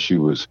bed, and she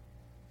was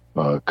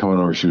coming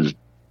over. She was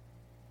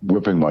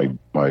whipping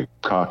my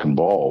cock and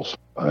balls.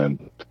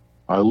 And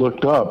I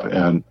looked up,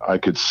 and I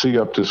could see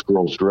up this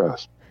girl's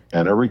dress.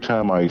 And every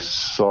time I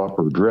saw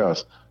her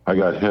dress, I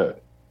got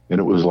hit. And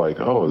it was like,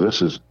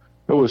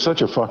 it was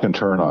such a fucking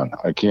turn on.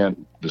 I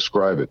can't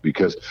describe it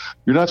because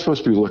you're not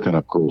supposed to be looking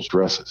up girls'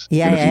 dresses.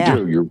 Yeah, and if you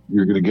do,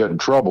 you're going to get in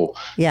trouble.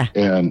 Yeah.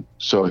 And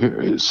so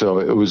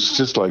it was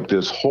just like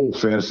this whole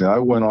fantasy. I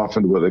went off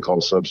into what they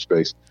call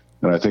subspace,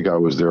 and I think I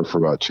was there for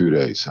about 2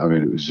 days. I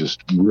mean, it was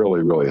just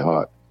really, really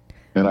hot.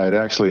 And I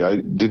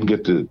didn't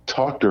get to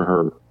talk to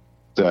her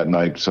that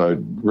night, so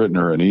I'd written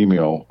her an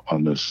email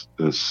on this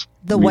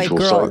the white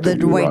girl,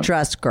 the white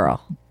dressed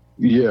girl.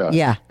 Yeah.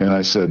 Yeah. And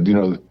I said,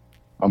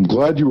 I'm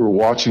glad you were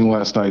watching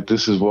last night.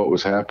 This is what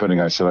was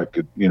happening. I said I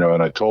could,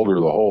 and I told her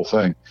the whole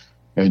thing.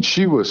 And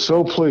she was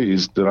so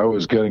pleased that I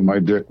was getting my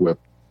dick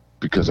whipped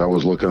because I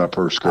was looking up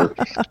her skirt.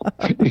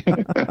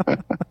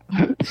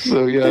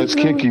 So yeah, it's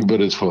kinky, but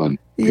it's fun.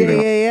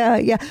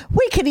 Yeah.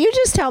 Wait, can you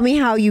just tell me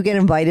how you get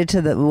invited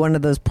to one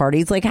of those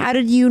parties? Like, how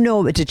did you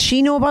know? Did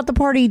she know about the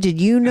party?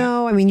 Did you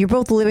know? I mean, you're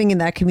both living in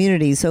that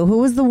community. So who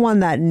was the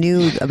one that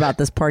knew about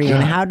this party,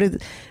 and how do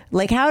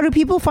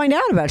people find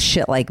out about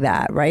shit like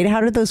that? Right?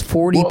 How did those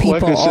 40 people?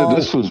 Like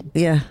I said,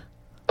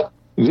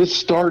 this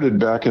started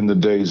back in the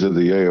days of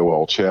the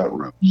AOL chat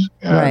rooms.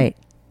 And, right.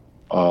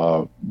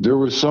 There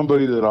was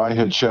somebody that I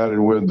had chatted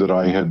with that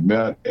I had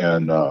met,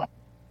 and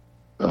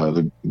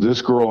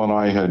this girl and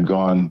I had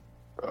gone.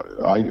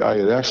 I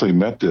had actually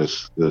met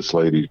this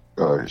lady.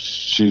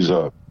 She was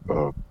a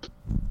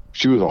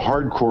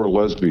hardcore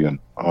lesbian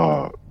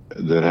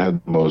that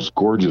had the most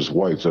gorgeous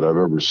wife that I've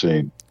ever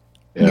seen.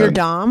 And, your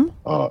dom?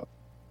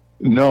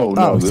 No.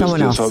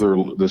 Someone else.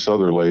 This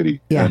other lady.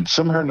 Yeah. And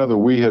somehow or another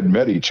we had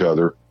met each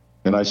other.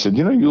 And I said,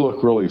 you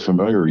look really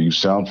familiar. You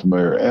sound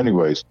familiar.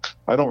 Anyways,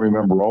 I don't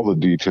remember all the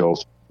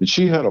details. And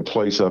she had a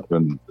place up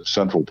in the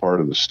central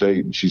part of the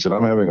state. And she said,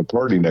 I'm having a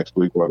party next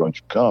week. Why don't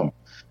you come?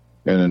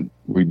 And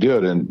we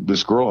did. And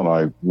this girl and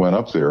I went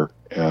up there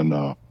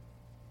and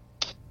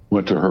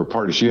went to her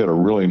party. She had a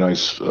really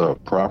nice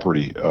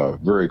property,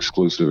 very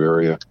exclusive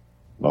area.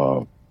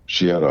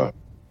 She had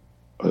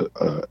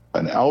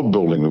an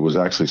outbuilding that was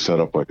actually set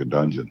up like a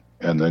dungeon.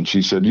 And then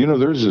she said,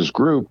 there's this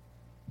group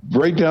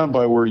right down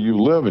by where you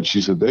live. And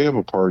she said, they have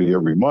a party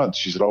every month.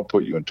 She said, I'll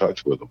put you in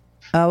touch with them.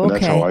 Oh, okay. And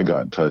that's how I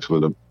got in touch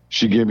with them.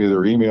 She gave me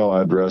their email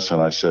address,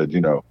 and I said,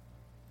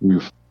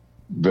 we've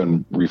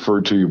been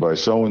referred to you by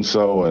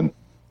so-and-so, and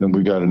then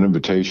we got an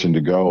invitation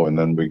to go, and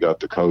then we got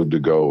the code to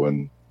go,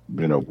 and,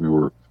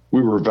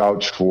 we were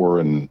vouched for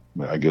and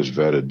I guess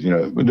vetted.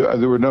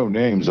 There were no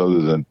names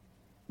other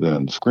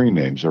than screen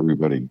names.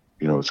 Everybody,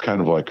 it's kind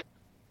of like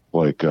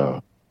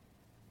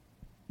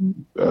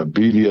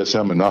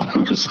BDSM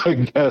Anonymous, I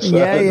guess.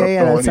 Yeah, I don't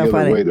know that's any so other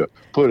funny. way to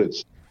put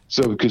it.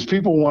 So, because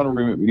people want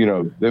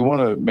to, they want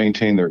to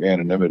maintain their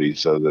anonymity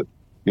so that,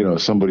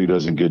 somebody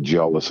doesn't get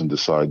jealous and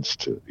decides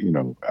to,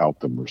 out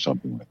them or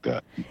something like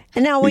that.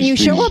 And now when you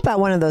show up at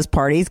one of those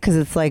parties, because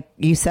it's like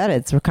you said,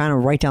 it's kind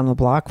of right down the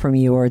block from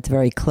you, or it's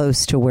very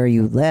close to where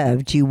you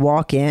live. Do you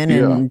walk in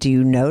and do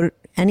you know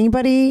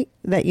anybody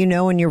that you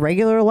know in your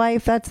regular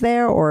life that's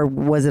there, or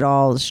was it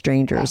all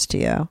strangers to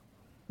you?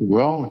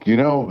 Well,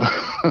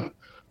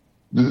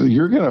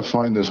 you're going to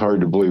find this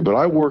hard to believe, but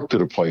I worked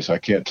at a place, I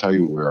can't tell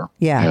you where.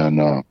 Yeah.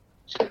 And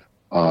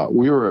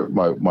we were,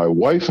 my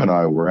wife and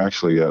I were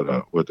actually at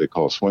what they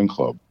call a swing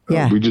club.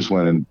 Yeah. We just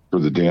went in for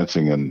the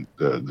dancing and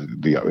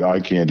the eye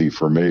candy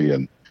for me.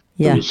 And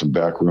there was some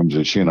back rooms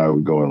that she and I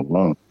would go in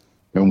alone.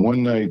 And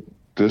one night,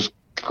 this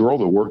girl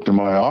that worked in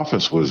my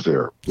office was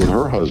there with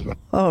her husband.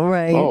 Oh,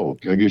 right. Oh,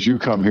 I guess you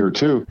come here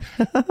too.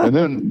 And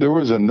then there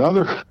was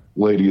another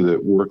lady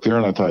that worked there,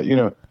 and I thought,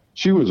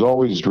 she was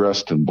always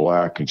dressed in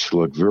black, and she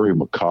looked very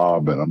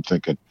macabre. And I'm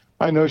thinking,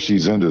 I know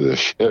she's into this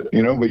shit,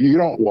 but you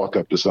don't walk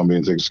up to somebody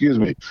and say, excuse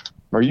me,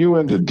 are you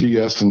into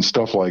DS and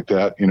stuff like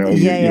that? You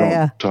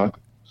don't talk.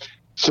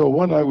 So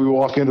one night we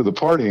walk into the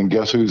party, and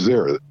guess who's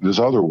there? This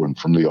other one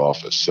from the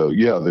office. So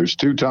yeah, there's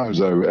 2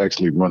 times I've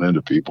actually run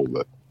into people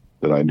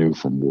that I knew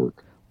from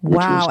work.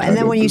 Wow. And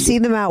then when you see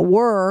them at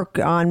work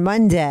on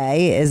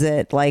Monday, is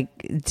it like,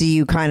 do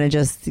you kind of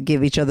just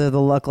give each other the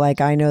look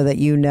like, I know that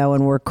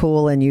and we're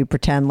cool, and you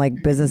pretend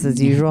like business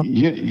as usual?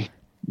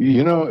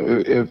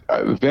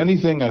 If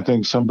anything, I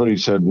think somebody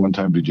said one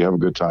time, did you have a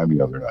good time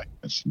the other night?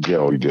 I said,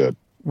 yeah, we did.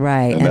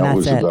 Right. And that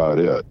was about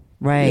it.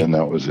 Right. And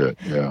that was it.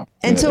 Yeah.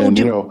 And so,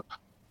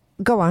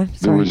 go on.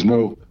 Sorry.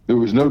 There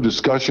was no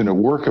discussion at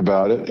work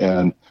about it.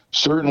 And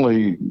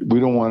certainly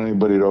we don't want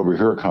anybody to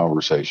overhear a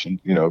conversation,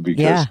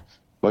 because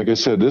like I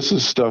said, this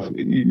is stuff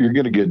you're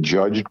going to get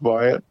judged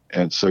by it.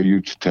 And so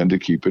you tend to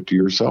keep it to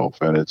yourself.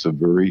 And it's a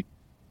very,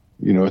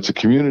 it's a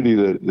community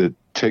that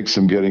takes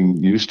some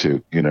getting used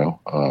to,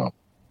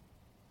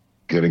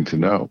 getting to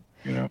know,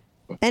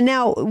 And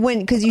now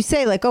because you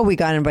say like, oh, we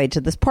got invited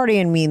to this party,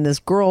 and me and this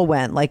girl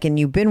went, like, and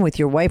you've been with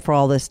your wife for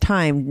all this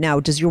time. Now,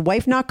 does your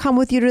wife not come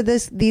with you to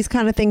these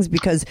kind of things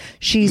because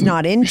she's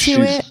not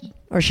into it,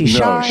 or she's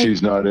shy? No,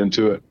 she's not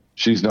into it.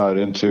 She's not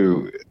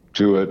into it.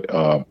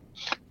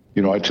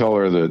 I tell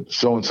her that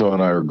so-and-so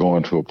and I are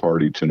going to a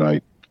party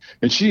tonight,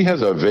 and she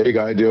has a vague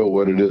idea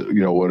what it is,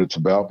 what it's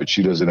about, but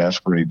she doesn't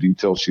ask for any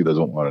details. She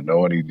doesn't want to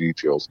know any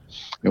details,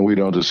 and we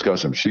don't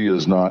discuss them. She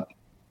is not,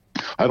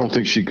 I don't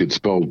think she could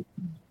spell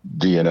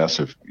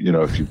DNS if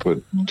you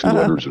put 2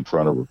 letters in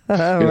front of her.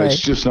 Right. It's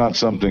just not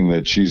something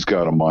that she's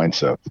got a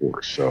mindset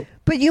for. So,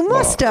 but you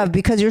must have,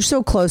 because you're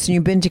so close and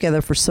you've been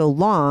together for so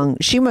long.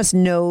 She must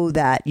know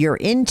that you're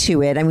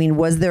into it. I mean,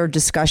 was there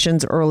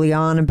discussions early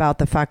on about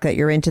the fact that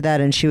you're into that,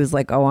 and she was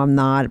like, "Oh, I'm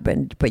not,"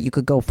 but you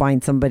could go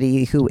find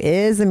somebody who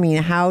is? I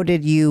mean, how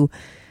did you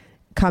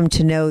come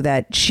to know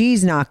that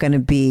she's not going to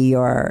be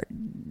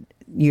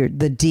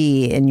the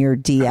D in your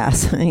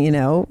DS?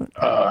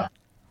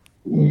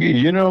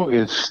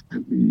 It's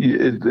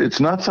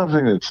not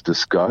something that's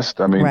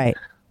discussed. I mean, right.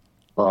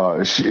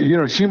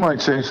 She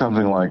might say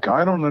something like,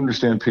 I don't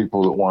understand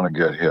people that want to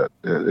get hit.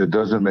 It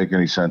doesn't make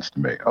any sense to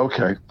me.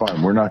 Okay,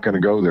 fine. We're not going to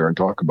go there and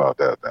talk about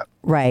that then.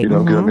 Right.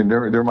 'Cause, I mean,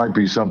 there might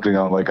be something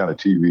on a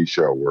TV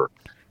show where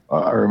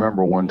I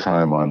remember one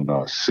time on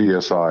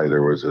CSI,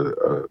 there was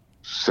a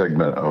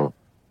segment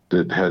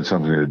that had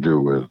something to do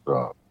with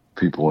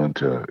people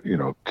into,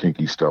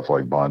 kinky stuff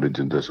like bondage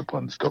and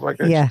discipline and stuff like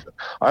that. Yeah. Said,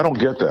 I don't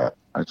get that.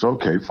 It's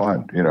okay,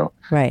 fine.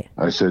 Right.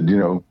 I said,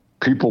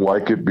 people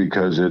like it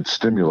because it's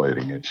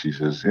stimulating. And she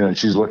says,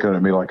 she's looking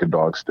at me like a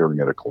dog staring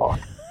at a clock.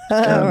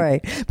 All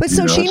right. But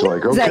so she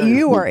knows that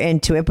you are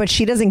into it, but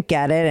she doesn't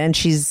get it. And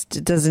she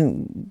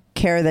doesn't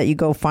care that you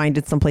go find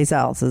it someplace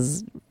else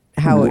is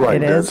how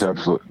it is.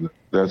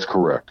 That's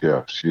correct.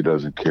 Yeah. She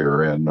doesn't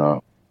care. And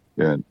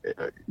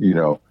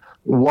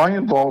why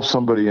involve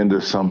somebody into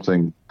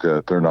something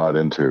that they're not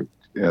into?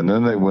 And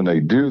then when they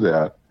do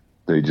that,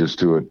 they just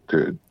do it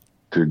to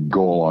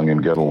go along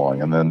and get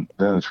along, and then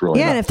it's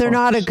really and if they're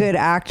not a good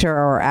actor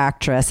or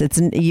actress, it's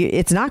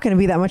not going to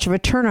be that much of a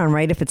turn on,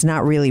 right? If it's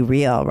not really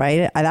real,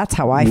 right? That's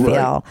how I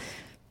feel.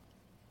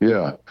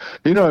 Yeah,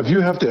 if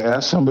you have to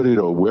ask somebody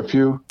to whip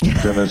you,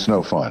 then it's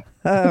no fun.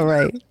 Oh,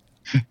 right.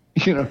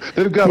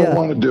 They've got to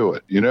want to do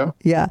it.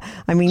 Yeah,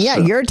 I mean,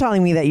 you're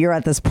telling me that you're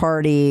at this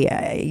party,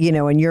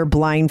 and you're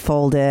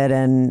blindfolded,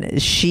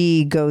 and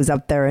she goes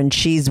up there and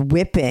she's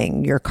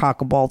whipping your cock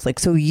and balls,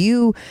 so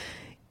you.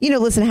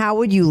 Listen, how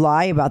would you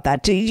lie about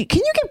that? Can you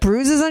get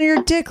bruises on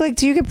your dick?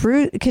 Do you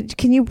get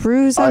Can you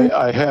bruise?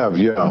 I have,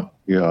 yeah,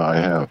 I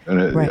have, and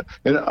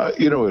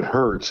it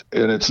hurts,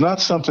 and it's not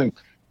something.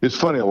 It's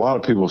funny. A lot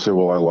of people say,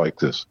 "Well, I like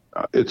this."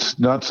 It's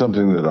not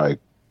something that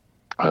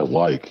I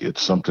like.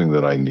 It's something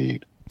that I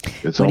need.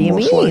 It's what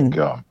almost do you mean?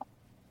 like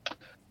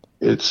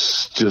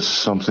it's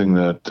just something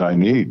that I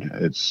need.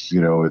 It's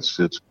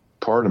it's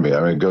part of me.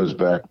 I mean, it goes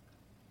back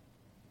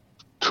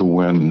to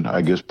when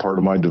I guess part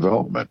of my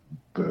development.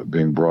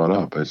 Being brought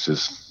up, it's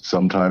just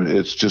sometimes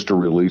it's just a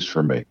release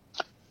for me,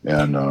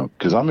 and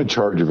because I'm in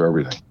charge of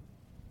everything,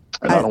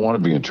 and I don't want to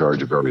be in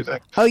charge of everything.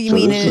 Oh, you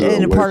mean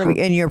in a part of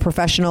in your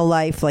professional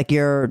life, like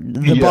you're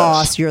the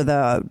boss, you're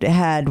the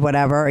head,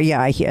 whatever.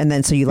 Yeah, and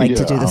then so you like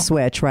to do the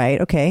switch,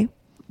 right? Okay,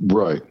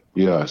 right,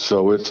 yeah.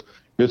 So it's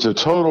a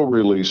total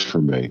release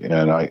for me,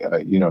 and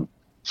I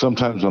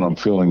sometimes when I'm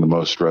feeling the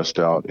most stressed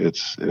out,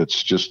 it's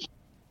just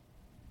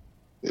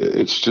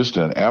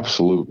an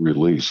absolute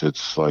release.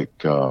 It's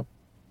like.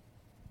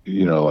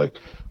 Like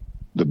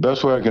the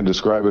best way I can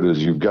describe it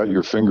is you've got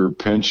your finger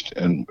pinched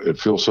and it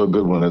feels so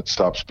good when it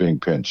stops being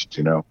pinched,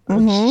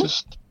 It's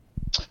just,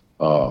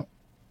 but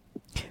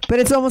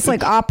it's almost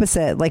like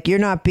opposite. Like you're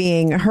not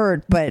being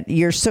hurt, but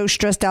you're so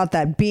stressed out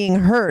that being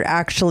hurt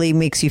actually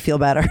makes you feel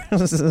better.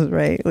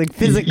 Right? Like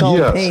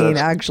physical pain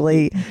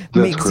actually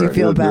makes you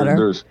feel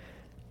better.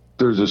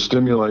 There's a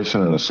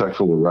stimulation and a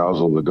sexual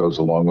arousal that goes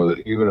along with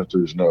it, even if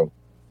there's no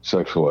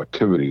sexual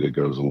activity that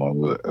goes along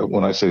with it.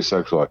 When I say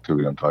sexual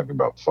activity, I'm talking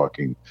about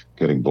fucking,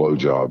 getting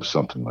blowjobs,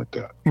 something like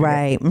that.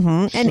 Right.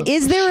 Mm-hmm. And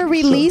is there a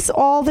release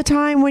all the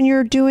time when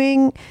you're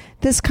doing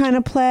this kind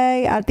of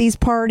play at these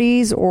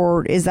parties,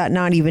 or is that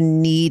not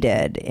even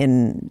needed?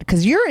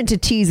 Because you're into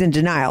tease and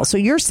denial, so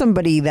you're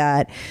somebody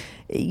that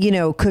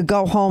could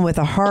go home with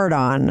a hard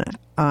on,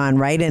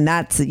 right? And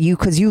that's you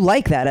because you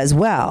like that as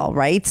well,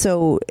 right?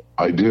 So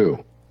I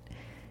do.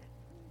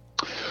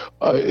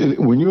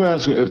 When you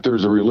ask if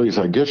there's a release,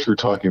 I guess you're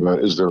talking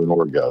about, is there an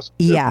orgasm?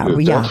 If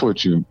that's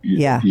what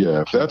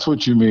if that's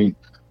what you mean,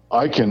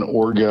 I can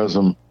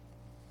orgasm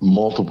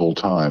multiple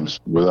times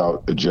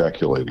without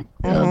ejaculating.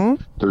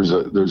 And there's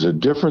a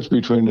difference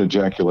between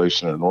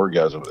ejaculation and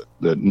orgasm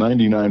that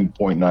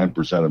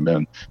 99.9% of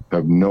men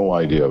have no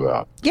idea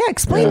about. Yeah,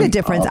 explain the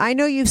difference. I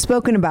know you've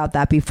spoken about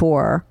that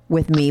before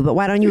with me, but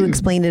why don't you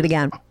explain it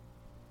again?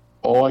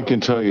 All I can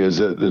tell you is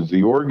that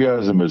the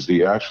orgasm is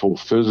the actual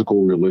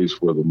physical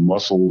release where the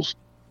muscles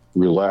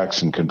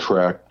relax and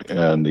contract,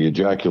 and the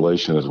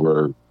ejaculation is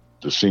where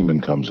the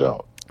semen comes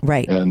out.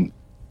 Right. And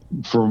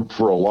for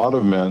a lot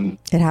of men,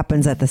 it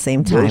happens at the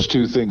same time. Those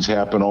two things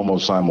happen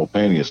almost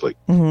simultaneously.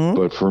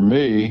 But for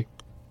me,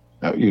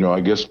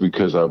 I guess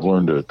because I've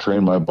learned to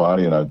train my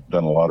body and I've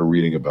done a lot of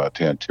reading about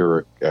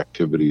tantric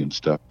activity and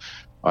stuff,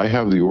 I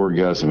have the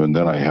orgasm and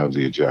then I have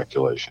the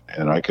ejaculation,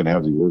 and I can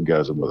have the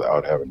orgasm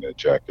without having an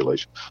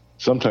ejaculation.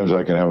 Sometimes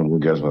I can have an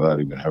orgasm without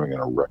even having an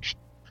erection.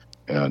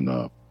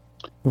 And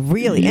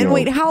really, and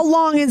wait, how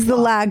long is the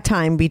lag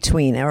time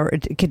between, or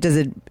does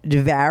it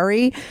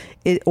vary,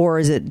 or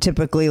is it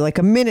typically like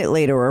a minute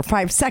later or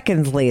 5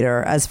 seconds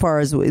later as far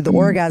as the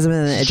orgasm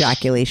and the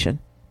ejaculation?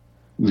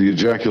 The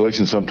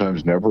ejaculation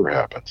sometimes never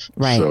happens.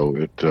 Right. So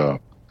it.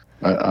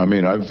 I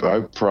mean,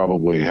 I've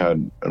probably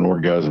had an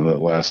orgasm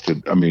that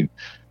lasted. I mean,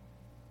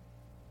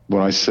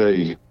 when I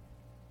say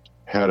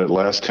had it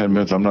last 10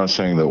 minutes, I'm not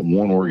saying that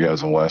one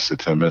orgasm lasted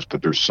 10 minutes,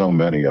 but there's so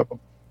many of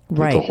them.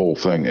 Right. The whole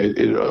thing,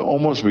 it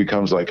almost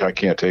becomes like I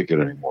can't take it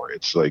anymore.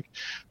 It's like,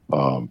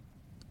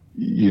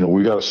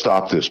 we got to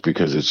stop this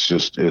because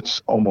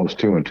it's almost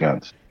too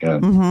intense,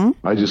 and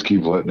I just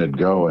keep letting it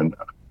go. And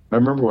I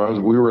remember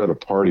we were at a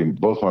party.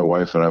 Both my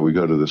wife and I, we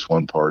go to this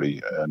one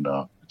party, and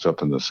it's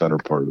up in the center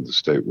part of the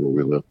state where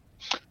we live.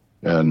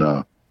 And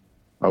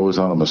I was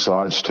on a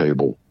massage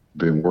table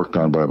being worked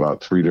on by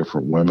about 3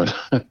 different women.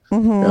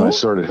 And I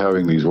started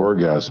having these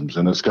orgasms.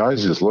 And this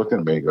guy's just looking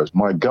at me and goes,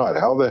 my God,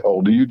 how the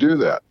hell do you do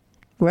that?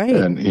 Right.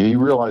 And he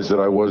realized that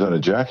I wasn't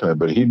ejaculating,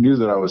 but he knew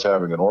that I was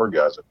having an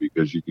orgasm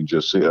because you can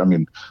just see it. I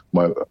mean,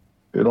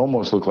 it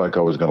almost looked like I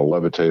was going to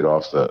levitate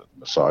off the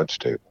massage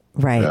table.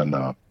 Right. And,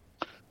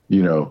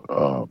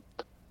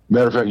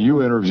 matter of fact,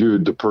 you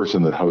interviewed the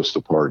person that hosts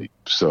the party.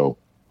 So.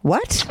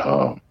 What?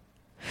 Yes,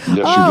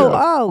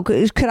 you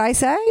did. Could I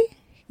say?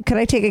 Could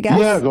I take a guess?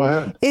 Yeah, go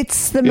ahead.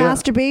 It's the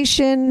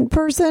masturbation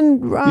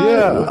person,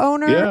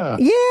 owner.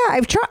 Yeah,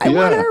 I've tried. I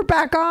want her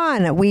back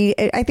on.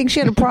 I think she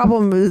had a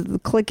problem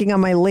with clicking on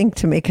my link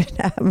to make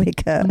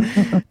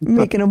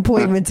an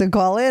appointment to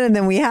call in, and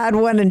then we had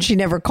one, and she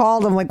never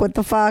called. I'm like, what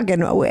the fuck?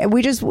 And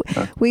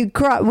we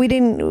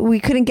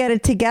couldn't get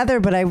it together.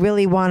 But I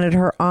really wanted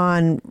her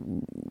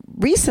on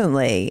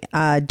recently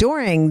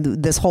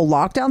during this whole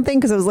lockdown thing,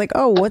 because I was like,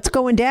 oh, what's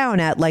going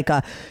down at like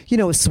a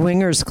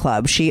swingers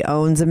club? She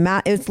owns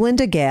it's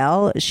Linda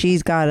Gale.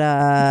 She's got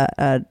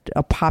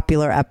a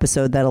popular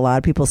episode that a lot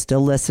of people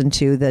still listen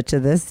to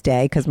this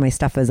day, because my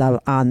stuff is on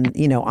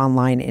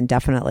online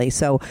indefinitely.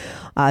 So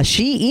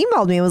she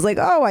emailed me and was like,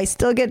 oh, I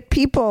still get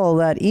people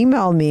that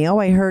email me, oh,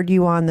 I heard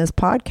you on this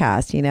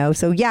podcast,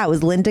 so yeah, it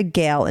was Linda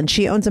Gale, and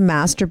she owns a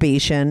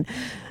masturbation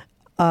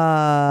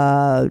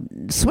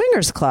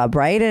swingers club,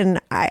 right?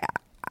 And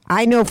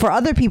I know for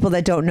other people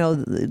that don't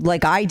know,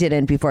 like I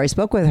didn't before I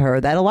spoke with her,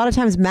 that a lot of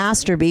times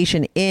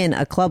masturbation in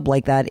a club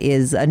like that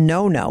is a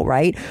no-no,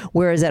 right?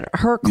 Whereas at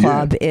her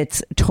club,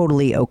 it's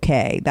totally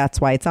okay.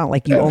 That's why it's not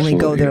like you only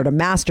go there to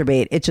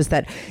masturbate. It's just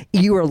that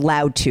you are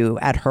allowed to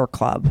at her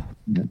club.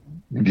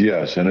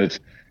 Yes, and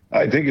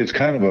I think it's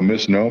kind of a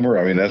misnomer.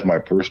 I mean, that's my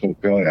personal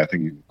feeling. I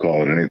think you can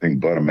call it anything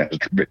but a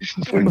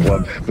masturbation swing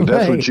club, but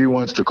that's what she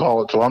wants to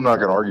call it. So I'm not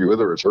going to argue with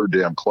her. It's her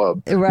damn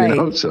club,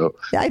 right? So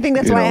I think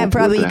that's why I'm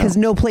probably, because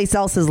no place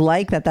else is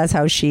like that. That's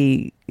how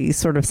she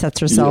sort of sets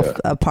herself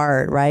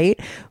apart, right?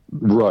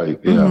 Right.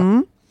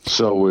 Yeah.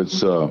 So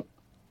it's it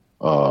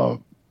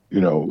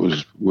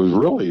was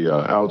really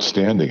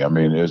outstanding. I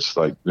mean, it's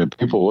like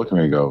people look at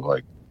me and go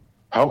like,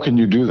 how can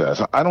you do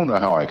that? I don't know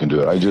how I can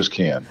do it. I just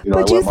can't.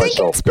 But do you think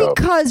it's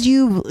because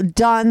you've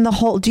done the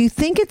whole... Do you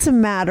think it's a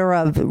matter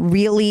of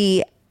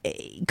really...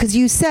 Because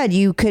you said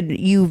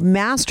you've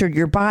mastered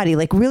your body,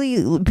 like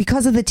really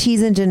because of the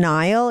tease and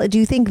denial. Do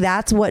you think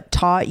that's what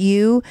taught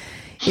you?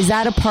 Is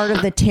that a part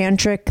of the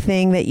tantric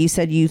thing that you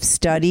said you've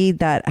studied?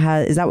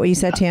 Is that what you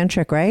said,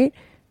 tantric, right?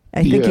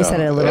 I think you said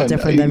it a little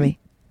different than me.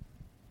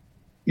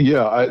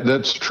 Yeah,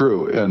 that's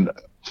true. And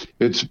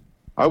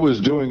I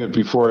was doing it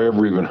before I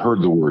ever even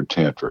heard the word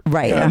tantric.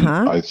 Right. And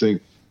I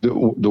think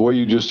the way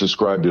you just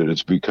described it,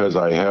 it's because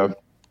I have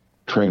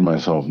trained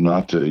myself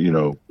not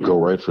to, go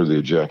right for the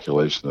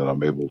ejaculation that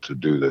I'm able to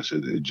do this.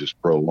 It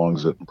just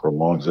prolongs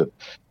it,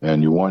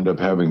 and you wind up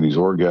having these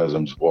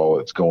orgasms while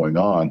it's going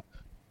on,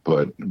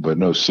 but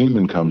no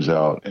semen comes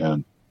out,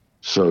 and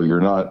so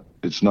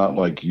it's not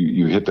like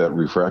you hit that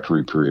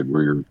refractory period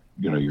where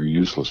you're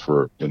useless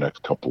for the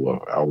next couple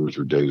of hours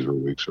or days or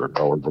weeks or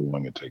however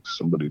long it takes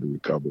somebody to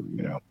recover,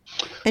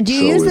 And do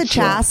you use the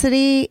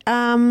chastity?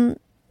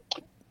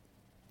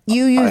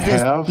 You use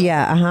this? Have.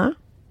 Yeah.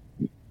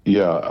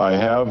 Yeah, I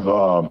have.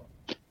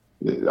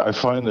 I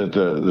find that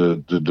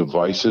the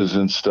devices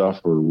and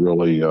stuff are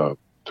really,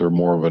 they're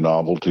more of a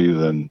novelty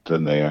than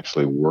they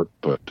actually work.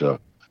 But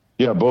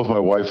both my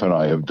wife and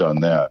I have done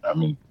that. I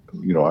mean,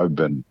 I've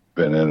been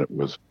in it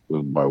with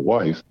my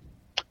wife,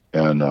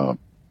 and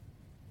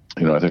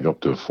I think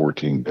up to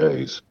 14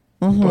 days.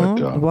 But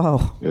whoa!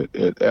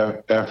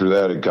 After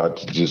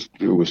that,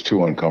 it was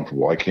too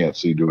uncomfortable. I can't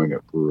see doing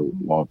it for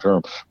long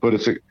term.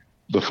 But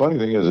the funny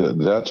thing is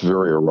that's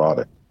very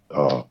erotic,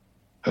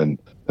 and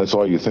that's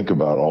all you think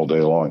about all day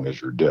long is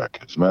your dick.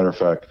 As a matter of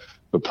fact,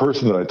 the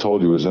person that I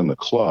told you was in the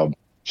club,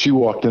 she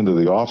walked into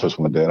the office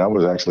one day, and I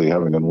was actually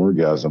having an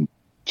orgasm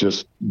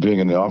just being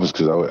in the office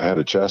because I had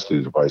a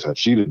chastity device.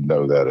 She didn't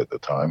know that at the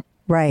time,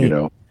 right?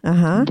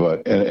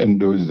 But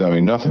and there was,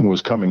 nothing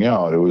was coming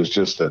out. It was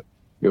just that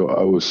I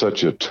was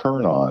such a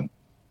turn on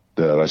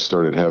that I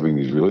started having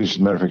these releases.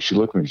 Matter of fact, she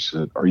looked at me and she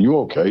said, "Are you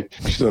okay?"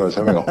 She said I was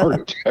having a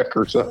heart attack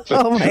or something.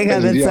 Oh my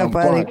God, that's so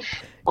funny. Fine.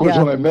 Of course,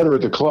 when I met her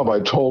at the club, I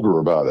told her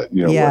about it.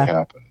 What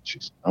happened? She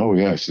said, "Oh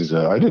yeah." She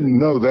said, "I didn't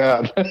know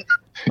that."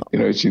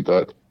 She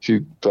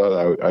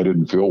thought I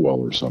didn't feel well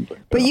or something.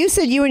 But you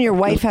said you and your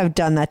wife have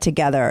done that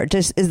together.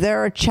 Is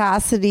there a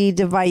chastity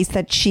device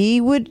that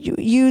she would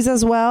use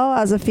as well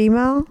as a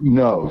female?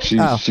 No,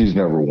 she's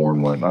never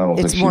worn one. I don't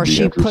think she'd be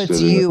she interested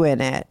puts you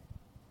in it.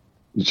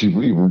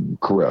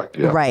 Correct.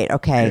 Yeah. Right.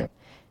 Okay. Yeah.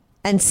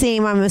 And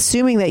same, I'm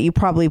assuming that you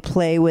probably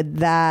play with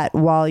that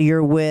while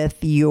you're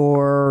with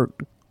your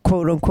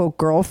quote unquote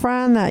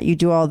girlfriend that you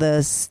do all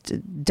this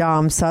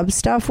dom sub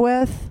stuff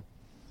with.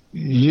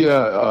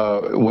 Yeah,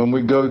 when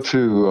we go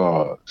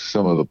to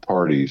some of the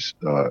parties,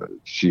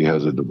 she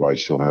has a device.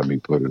 She'll have me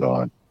put it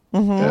on.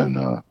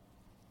 and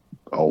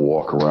I'll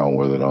walk around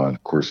with it on,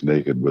 of course,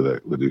 naked with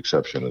the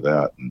exception of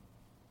that. And,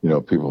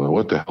 people are like,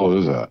 what the hell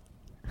is that?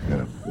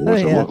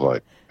 What's it look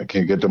like? I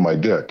can't get to my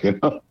dick,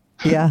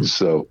 Yeah.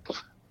 So,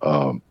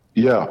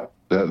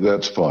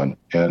 that's fun.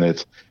 And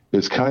it's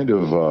kind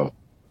of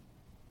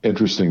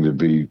interesting to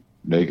be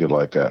naked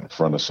like that in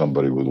front of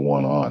somebody with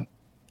one on.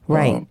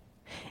 Right.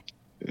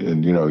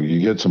 And, you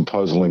get some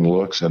puzzling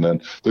looks, and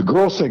then the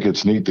girls think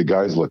it's neat. The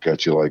guys look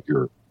at you like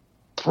you're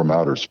from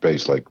outer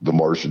space, like the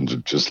Martians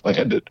have just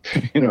landed.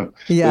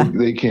 Yeah.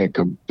 They can't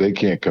come.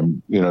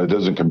 It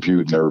doesn't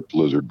compute in their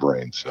lizard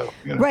brain. So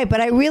right.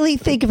 But I really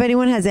think if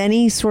anyone has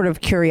any sort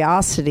of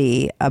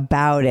curiosity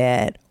about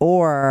it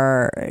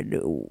or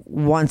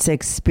wants to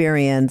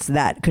experience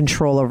that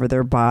control over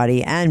their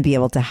body and be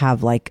able to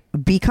have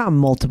become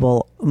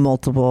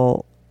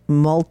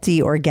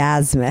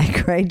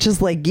multi-orgasmic, right?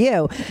 Just like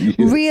you,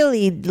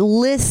 really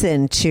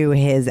listen to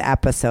his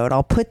episode.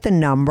 I'll put the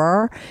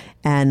number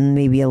and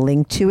maybe a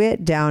link to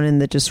it down in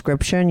the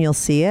description. You'll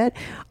see it.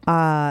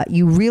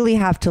 You really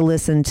have to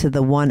listen to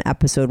the one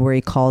episode where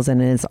he calls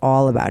in and it's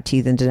all about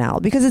teeth and dental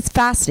because it's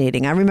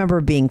fascinating. I remember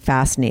being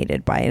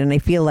fascinated by it. And I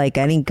feel like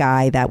any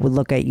guy that would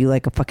look at you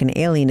like a fucking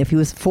alien, if he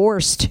was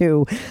forced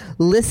to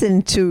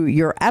listen to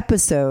your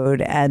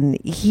episode and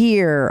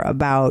hear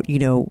about,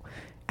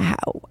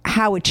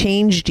 how it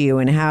changed you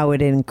and how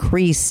it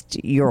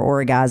increased your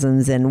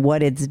orgasms and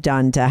what it's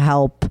done to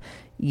help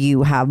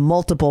you have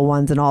multiple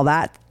ones and all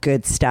that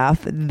good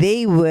stuff,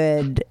 they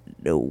would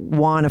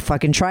want to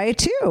fucking try it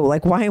too.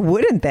 Like, why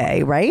wouldn't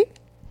they, right?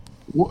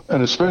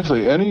 And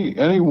especially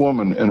any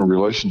woman in a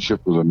relationship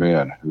with a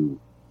man who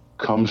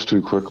comes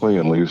too quickly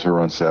and leaves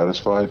her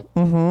unsatisfied,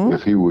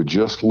 if he would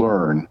just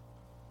learn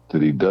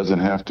that he doesn't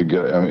have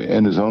to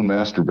in his own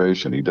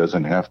masturbation, he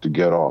doesn't have to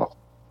get off.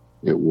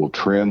 It will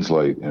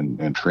translate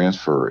and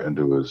transfer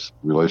into his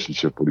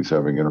relationship when he's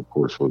having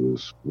intercourse with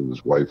his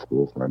wife,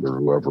 girlfriend, or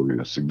whoever,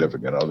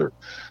 significant other,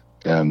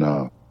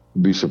 and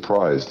be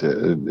surprised.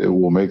 It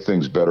will make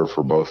things better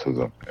for both of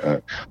them.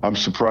 I'm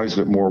surprised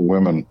that more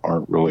women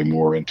aren't really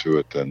more into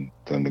it than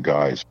the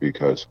guys,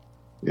 because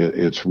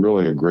it's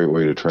really a great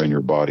way to train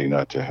your body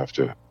not to have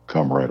to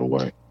come right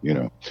away.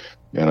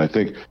 And I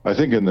think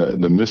in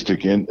the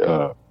mystic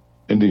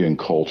Indian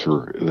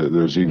culture,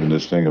 there's even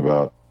this thing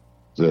about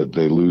that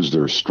they lose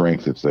their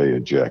strength if they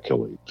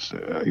ejaculate.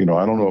 I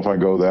don't know if I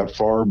go that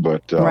far,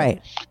 but right.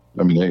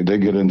 I mean, they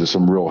get into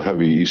some real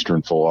heavy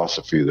Eastern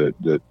philosophy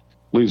that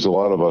leaves a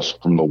lot of us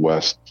from the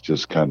West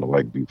just kind of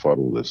like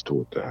befuddled as to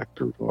what the heck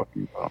they're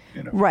talking about.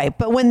 Right.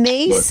 But when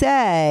they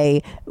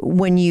say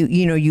when you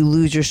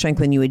lose your strength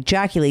when you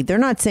ejaculate, they're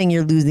not saying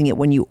you're losing it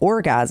when you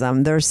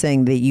orgasm. They're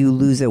saying that you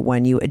lose it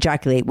when you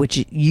ejaculate,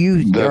 which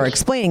you are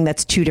explaining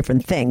that's two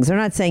different things. They're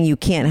not saying you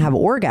can't have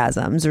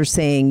orgasms. They're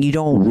saying you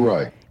don't.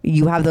 Right.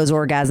 You have those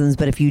orgasms,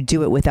 but if you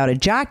do it without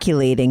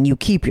ejaculating, you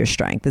keep your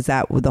strength. Is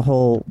that the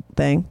whole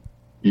thing?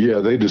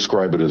 Yeah, they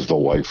describe it as the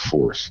life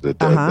force,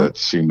 that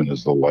semen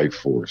is the life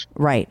force.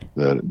 Right.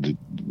 That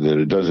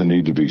it doesn't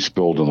need to be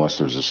spilled unless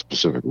there's a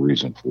specific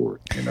reason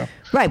for it,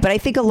 Right, but I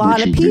think a lot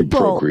of people...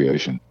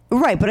 procreation.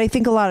 Right, but I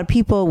think a lot of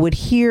people would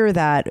hear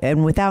that,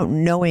 and without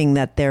knowing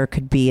that there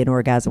could be an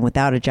orgasm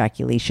without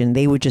ejaculation,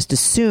 they would just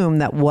assume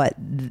that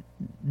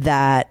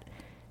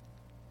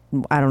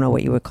I don't know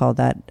what you would call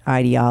that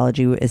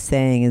ideology is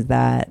saying is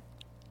that,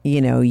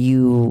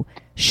 you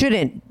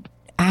shouldn't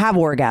have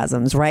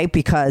orgasms, right?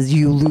 Because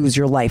you lose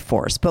your life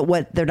force. But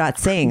what they're not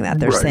saying that.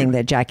 They're saying that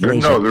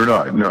ejaculation. No, they're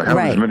not. No, have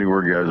as many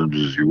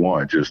orgasms as you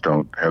want. Just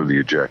don't have the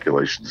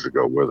ejaculations that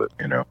go with it,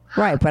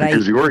 Right. But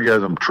because the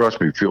orgasm, trust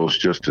me, feels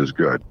just as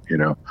good,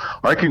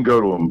 I can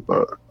go to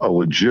a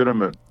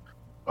legitimate,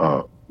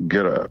 after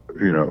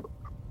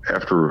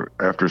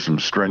some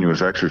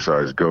strenuous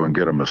exercise, go and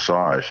get a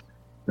massage,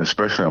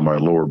 especially on my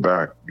lower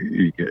back.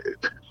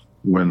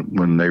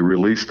 When they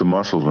release the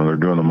muscles, when they're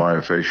doing the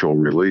myofascial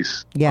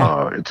release,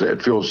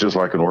 it feels just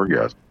like an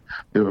orgasm.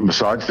 The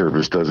massage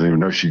therapist doesn't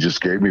even know she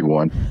just gave me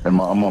one, and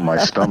I'm on my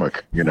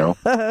stomach, and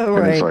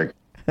it's like,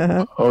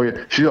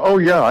 oh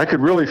yeah, I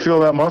could really feel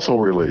that muscle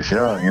release.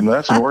 Yeah,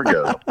 that's an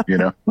orgasm,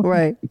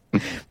 Right.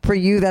 For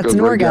you, that's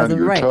an right orgasm, down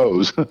to your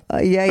toes.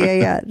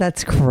 Yeah.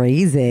 That's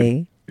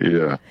crazy.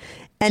 Yeah.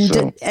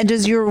 And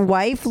does your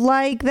wife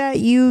like that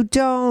you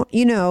don't,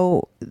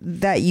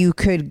 that you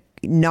could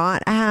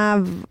not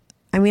have?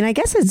 I mean, I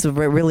guess it's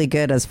really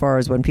good as far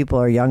as when people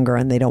are younger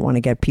and they don't want to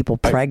get people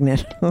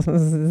pregnant. Does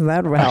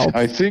that help?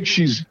 I think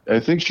she's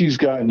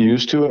gotten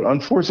used to it.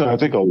 Unfortunately, I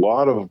think a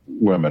lot of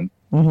women.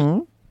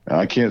 Mm-hmm.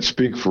 I can't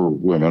speak for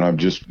women.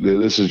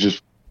 This is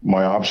just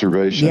my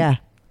observation. Yeah.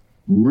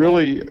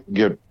 Really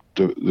get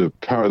the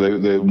power.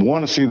 They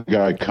want to see the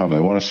guy come.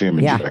 They want to see him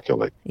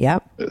ejaculate.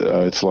 Yep.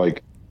 It's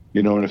like,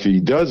 and if he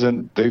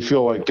doesn't, they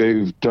feel like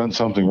they've done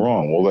something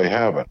wrong. Well, they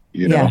haven't,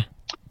 know?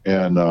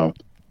 And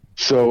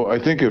so I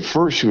think at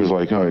first she was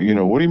like, what do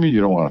you mean you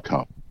don't want to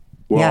come?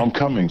 Well, I'm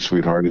coming,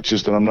 sweetheart. It's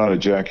just that I'm not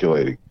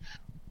ejaculating,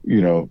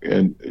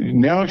 and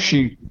now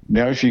she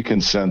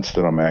can sense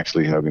that I'm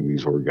actually having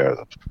these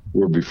orgasms.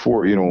 Where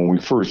before, when we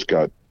first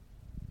got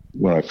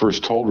when I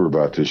first told her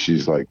about this,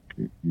 she's like,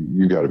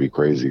 you got to be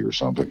crazy or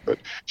something. But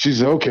she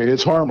said, okay,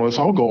 it's harmless.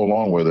 I'll go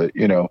along with it,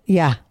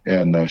 Yeah.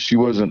 And she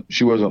wasn't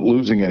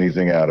losing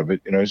anything out of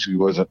it. It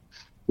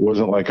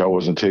wasn't like I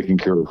wasn't taking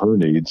care of her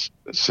needs.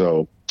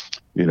 So,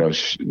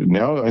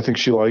 now I think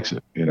she likes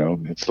it.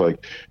 It's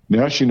like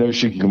now she knows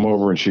she can come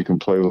over and she can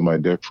play with my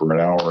dick for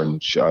an hour,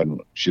 and she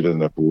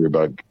doesn't have to worry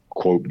about,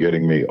 quote,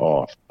 getting me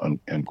off,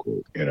 end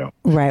quote.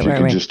 Right. She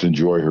can just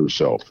enjoy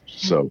herself.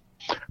 So,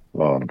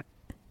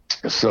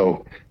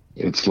 so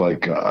it's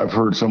like I've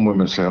heard some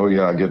women say, "Oh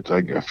yeah,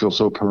 I feel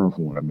so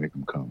powerful when I make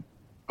them come."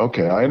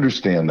 Okay, I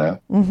understand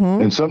that.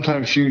 Mm-hmm. And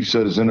sometimes she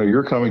says,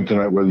 "You're coming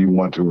tonight whether you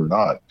want to or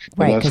not."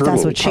 Right, because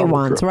that's what she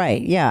wants.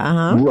 Right? Yeah. Uh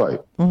huh. Right.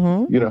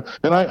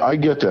 Mm-hmm. And I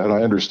get that.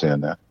 I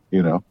understand that.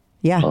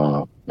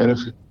 Yeah.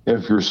 And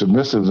if you're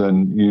submissive,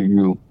 then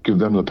you give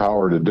them the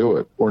power to do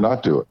it or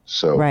not do it.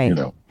 So right.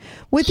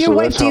 With your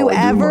wife, do you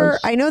ever?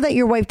 I know that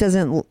your wife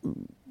doesn't.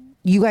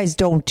 You guys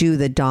don't do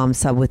the dom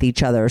sub with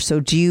each other.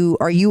 So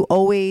are you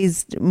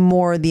always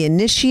more the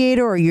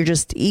initiator, or you're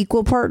just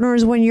equal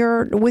partners when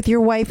you're with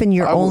your wife and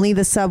you're only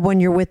the sub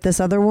when you're with this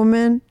other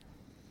woman?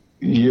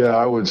 Yeah,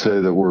 I would say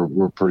that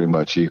we're pretty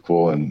much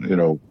equal,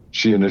 and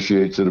she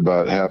initiates it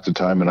about half the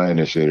time and I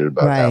initiate it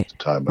about half the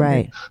time.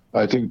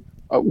 I think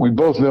we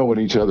both know when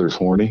each other's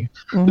horny.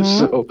 Mm-hmm.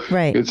 So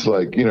it's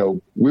like,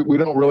 we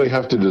don't really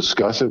have to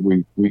discuss it.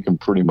 We can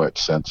pretty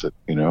much sense it,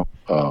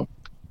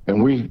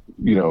 and we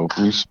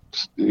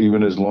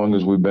even as long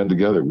as we've been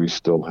together, we've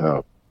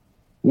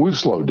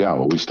slowed down,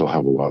 but we still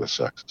have a lot of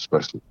sex,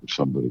 especially for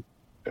somebody,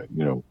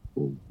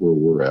 where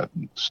we're at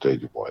in the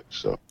stage of life.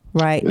 So,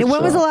 right. Now,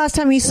 when was the last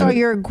time you saw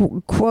your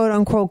quote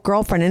unquote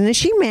girlfriend? And is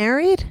she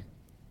married?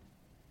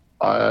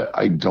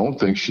 I don't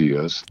think she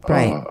is.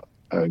 Right.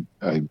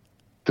 I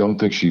don't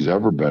think she's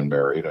ever been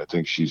married. I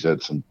think she's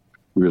had some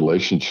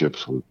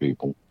relationships with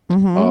people.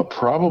 Mm-hmm.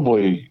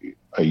 Probably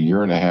a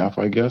year and a half,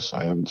 I guess.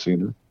 I haven't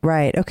seen her.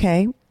 Right.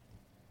 Okay.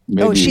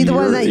 Maybe is she the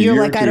one that you're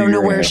like, I don't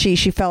know where she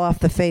fell off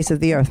the face of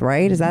the earth,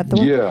 right? Is that the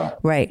one? Yeah.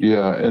 Right.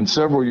 Yeah. And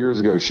several years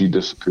ago, she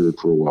disappeared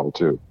for a while,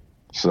 too.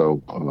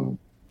 So.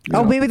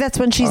 Maybe that's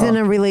when she's in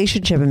a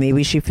relationship and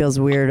maybe she feels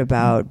weird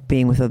about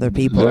being with other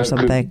people or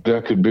something.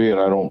 That could be, and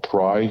I don't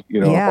pry.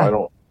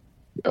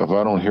 If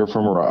I don't hear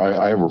from her,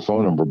 I have her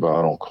phone number, but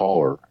I don't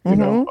call her.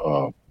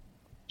 Mm-hmm.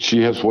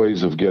 She has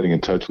ways of getting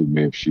in touch with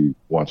me if she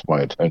wants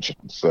my attention.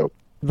 So.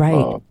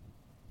 Right.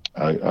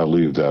 I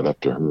leave that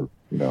up to her,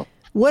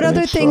 What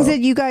other things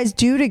that you guys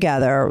do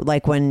together,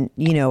 like when,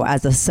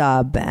 as a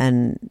sub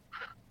and...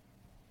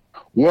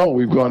 Well,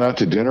 we've gone out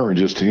to dinner and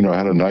just, had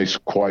a nice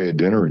quiet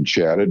dinner and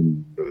chatted.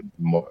 And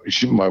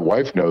my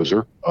wife knows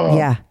her.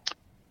 Yeah.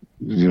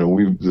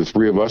 The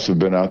three of us have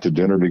been out to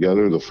dinner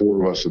together. The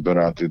four of us have been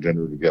out to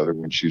dinner together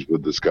when she's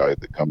with this guy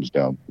that comes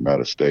down from out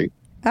of state.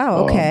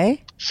 Oh,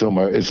 okay. So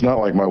it's not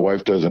like my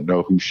wife doesn't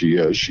know who she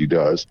is. She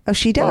does. Oh,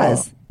 she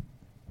does.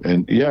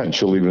 And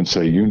she'll even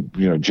say,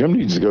 Jim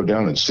needs to go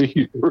down and see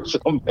you or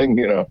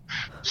something,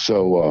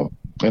 So,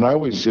 and I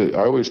always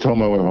tell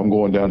my wife I'm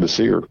going down to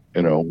see her,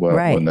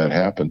 when that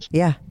happens.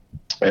 Yeah.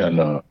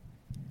 And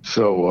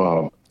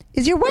so.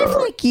 Is your wife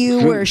like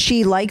you, where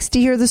she likes to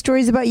hear the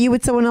stories about you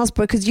with someone else?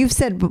 Because you've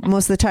said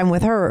most of the time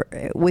with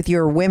her, with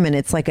your women,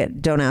 it's like a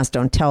don't ask,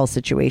 don't tell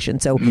situation.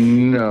 So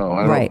no,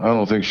 I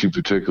don't think she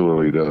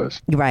particularly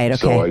does. Right. Okay.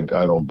 So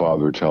I don't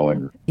bother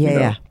telling her.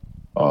 Yeah.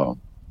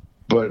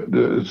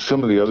 But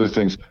some of the other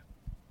things,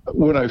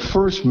 when I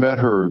first met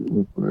her,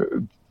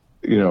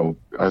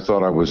 I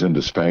thought I was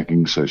into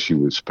spanking, so she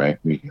would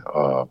spank me.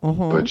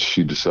 But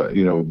she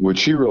decided, what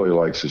she really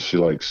likes is she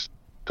likes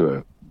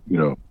to,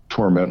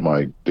 torment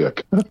my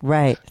dick.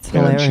 Right.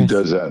 And she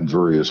does that in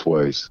various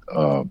ways.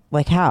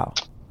 Like how?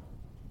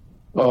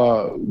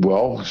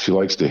 Well, she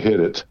likes to hit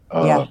it.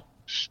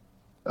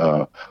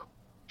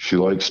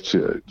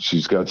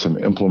 She's got some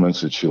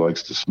implements that she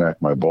likes to smack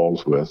my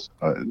balls with.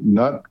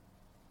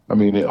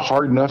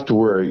 Hard enough to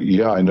where,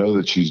 I know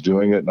that she's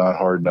doing it, not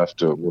hard enough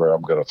to where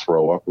I'm going to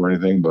throw up or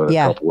anything, but a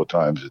couple of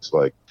times it's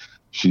like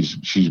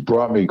she's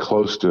brought me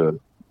close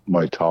to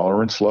my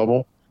tolerance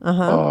level.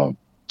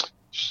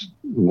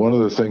 One of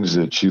the things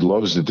that she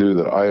loves to do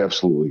that I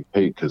absolutely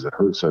hate because it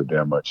hurts so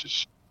damn much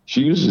is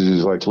she uses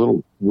these like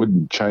little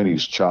wooden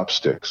Chinese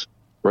chopsticks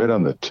right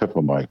on the tip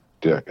of my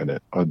dick, and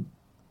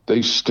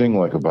they sting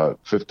like about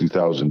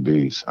 50,000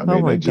 bees. I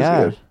mean,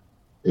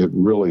 it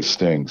really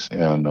stings.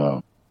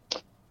 And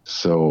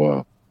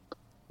so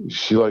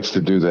she likes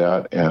to do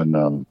that,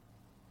 and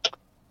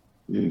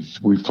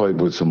we've played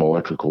with some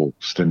electrical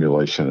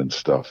stimulation and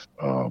stuff.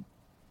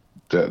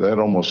 That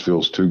almost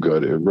feels too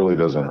good. It really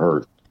doesn't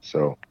hurt.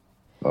 So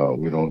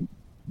we don't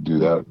do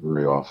that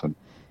very often.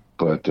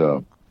 But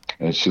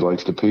and she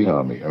likes to pee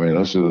on me. I mean,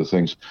 those are the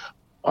things.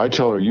 I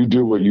tell her, you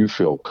do what you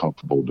feel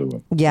comfortable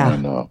doing. Yeah.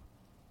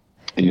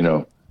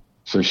 And,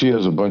 so she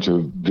has a bunch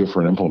of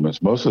different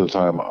implements. Most of the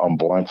time I'm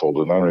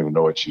blindfolded and I don't even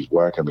know what she's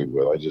whacking me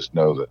with. I just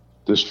know that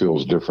this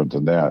feels different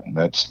than that, and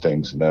that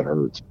stings and that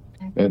hurts.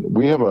 And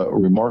we have a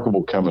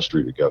remarkable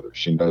chemistry together.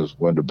 She knows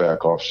when to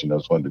back off. She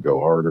knows when to go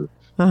harder.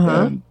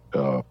 And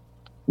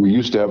we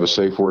used to have a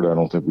safe word. I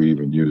don't think we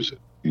even use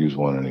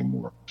one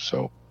anymore.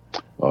 So,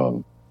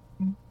 was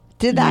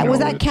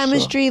that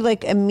chemistry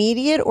like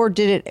immediate, or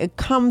did it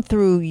come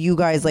through you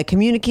guys like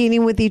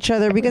communicating with each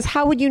other? Because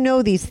how would you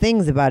know these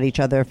things about each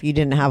other if you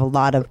didn't have a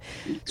lot of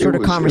sort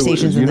of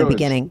conversations in the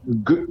beginning?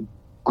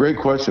 Great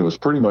question. It was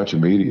pretty much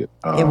immediate.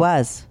 It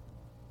was.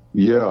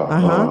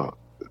 Yeah.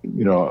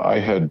 I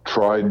had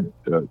tried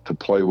to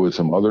play with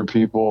some other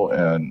people,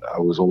 and I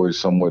was always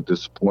somewhat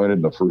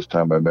disappointed. The first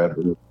time I met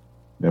her,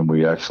 and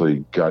we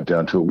actually got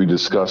down to it, we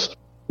discussed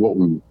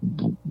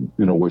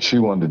what she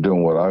wanted to do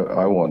and what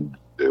I wanted to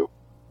do.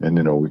 And,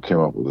 we came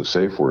up with a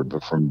safe word.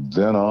 But from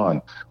then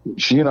on,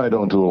 she and I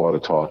don't do a lot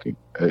of talking.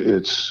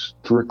 It's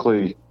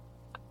strictly,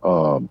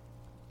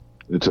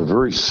 it's a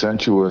very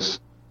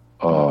sensuous,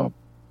 almost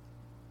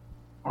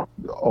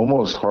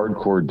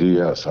hardcore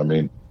DS. I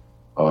mean,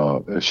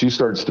 if she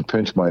starts to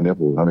pinch my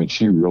nipples, I mean,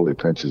 she really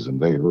pinches them.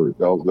 They hurt.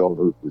 They'll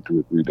hurt for 2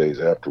 or 3 days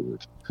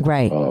afterwards.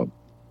 Right.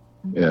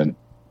 And,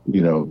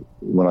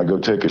 when I go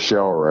take a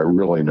shower, I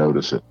really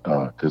notice it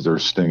because they're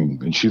stinging,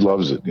 and she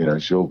loves it.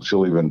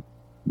 She'll even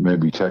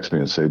maybe text me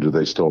and say, "Do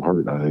they still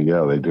hurt?" And I say,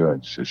 "Yeah, they do."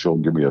 And she'll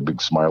give me a big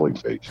smiley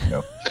face.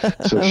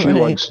 So she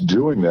likes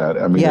doing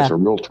that. I mean, it's a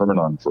real turn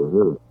on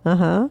for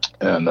her.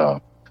 And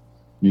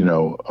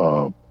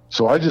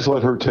so I just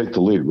let her take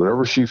the lead.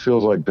 Whatever she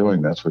feels like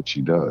doing, that's what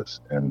she does.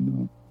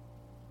 And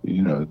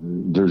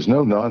there's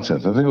no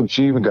nonsense. I think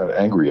she even got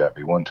angry at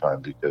me one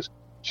time because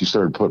she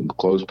started putting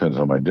clothespins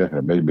on my dick, and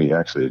it made me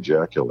actually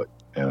ejaculate.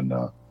 And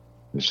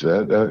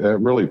that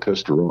really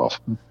pissed her off.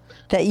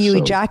 That you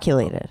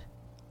ejaculated?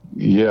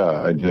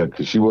 Yeah, I did,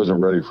 because she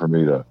wasn't ready for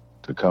me to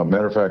come.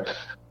 Matter of fact,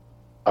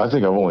 I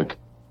think I've only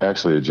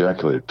actually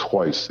ejaculated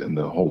twice in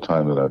the whole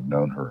time that I've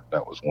known her.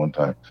 That was one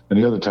time. And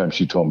the other time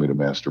she told me to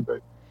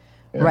masturbate.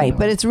 And, right,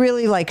 but it's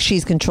really like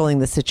she's controlling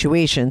the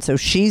situation, so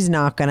she's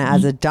not going to,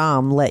 as a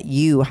dom, let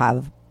you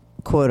have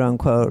quote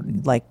unquote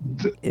like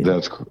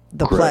that's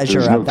the correct. pleasure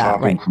There's no of that,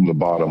 topping right? from the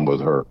bottom with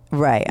her,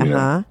 right?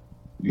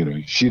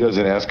 She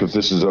doesn't ask if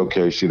this is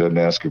okay. She doesn't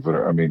ask if it.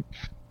 I mean,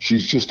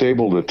 she's just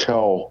able to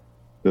tell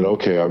that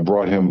I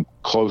brought him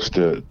close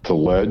to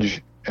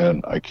ledge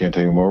and I can't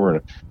take him over.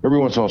 And every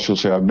once in a while she'll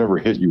say, "I've never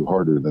hit you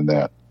harder than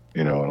that,"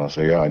 and I'll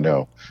say, "Yeah, I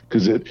know,"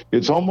 because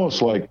it's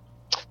almost like.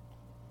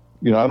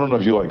 I don't know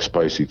if you like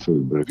spicy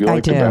food, but if you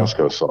like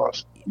Tabasco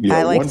sauce,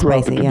 I like one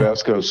drop spicy, of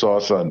Tabasco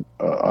sauce on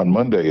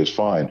Monday is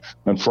fine.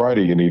 On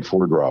Friday, you need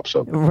 4 drops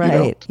of it.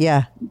 Right?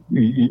 Yeah.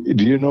 Do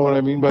you know what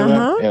I mean by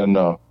that?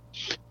 And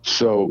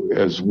so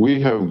as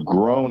we have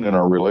grown in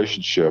our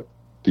relationship,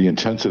 the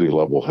intensity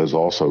level has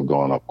also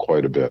gone up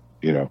quite a bit.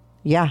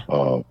 Yeah.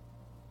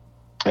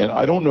 And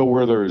I don't know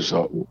where there's,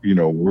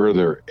 where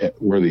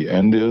the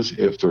end is,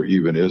 if there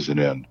even is an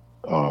end.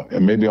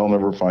 And maybe I'll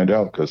never find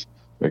out because.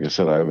 Like I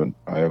said,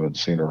 I haven't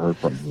seen or heard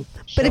from her.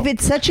 But if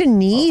it's such a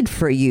need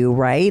for you,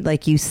 right?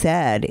 Like you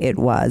said, it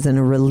was, and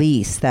a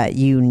release that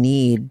you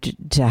need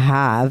to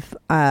have.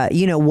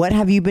 What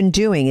have you been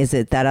doing? Is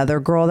it that other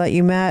girl that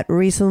you met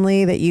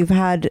recently that you've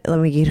had?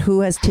 Who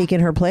has taken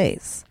her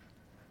place?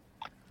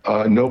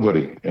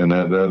 Nobody, and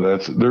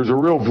there's a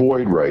real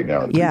void right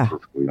now. To be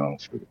perfectly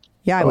honest with you.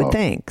 Yeah, I would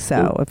think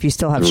so. If you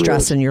still have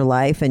stress in your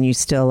life and you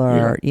still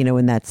are,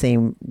 in that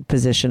same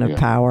position of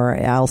power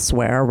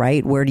elsewhere,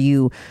 right? Where do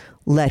you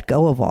let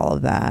go of all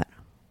of that?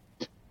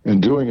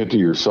 And doing it to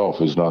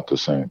yourself is not the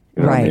same.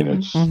 Right. I mean,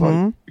 it's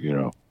like,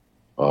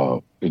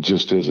 it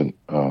just isn't.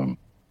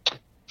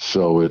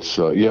 So it's,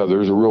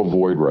 there's a real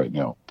void right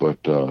now, but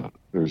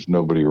there's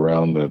nobody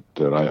around that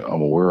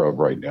I'm aware of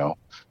right now.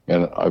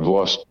 And I've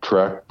lost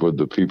track with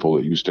the people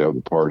that used to have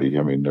the party.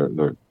 I mean,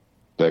 they're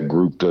that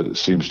group that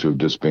seems to have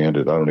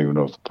disbanded. I don't even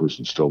know if the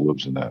person still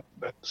lives in that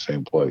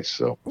same place.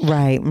 So,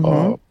 right.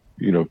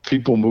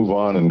 People move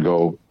on and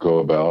go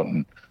about,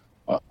 and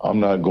I'm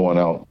not going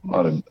out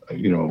on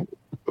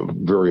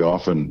very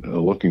often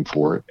looking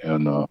for it.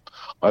 And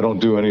I don't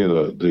do any of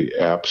the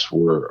apps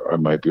where I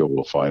might be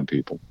able to find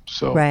people.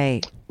 So,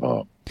 right.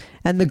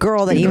 And the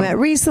girl that you met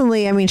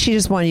recently, I mean, she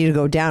just wanted you to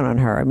go down on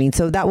her. I mean,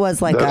 so that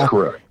was like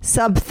correct.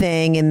 Sub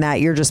thing in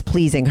that you're just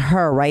pleasing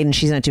her, right? And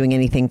she's not doing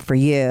anything for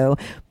you,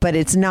 but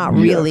it's not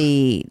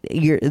really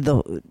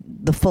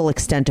the full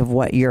extent of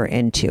what you're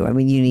into. I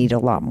mean, you need a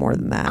lot more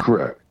than that.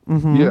 Correct.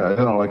 Yeah.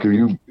 Like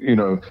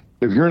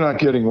if you're not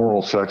getting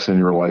oral sex in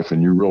your life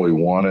and you really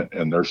want it,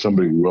 and there's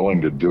somebody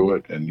willing to do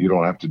it and you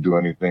don't have to do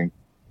anything,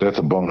 that's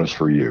a bonus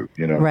for you,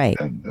 Right.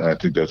 And I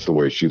think that's the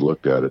way she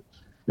looked at it.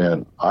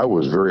 And I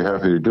was very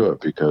happy to do it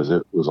because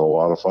it was a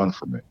lot of fun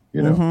for me,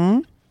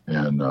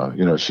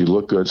 And, she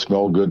looked good,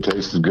 smelled good,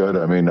 tasted good.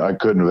 I mean, I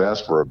couldn't have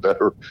asked for a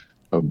better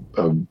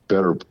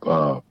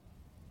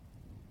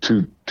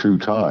two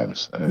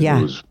times. And yeah.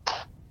 It was,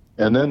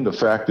 and then the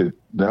fact that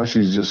now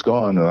she's just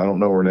gone and I don't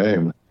know her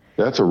name,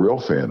 that's a real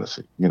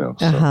fantasy,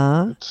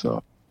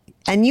 So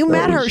and you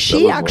met her.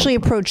 She actually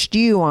approached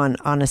you on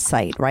a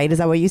site, right? Is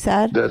that what you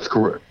said? That's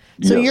correct.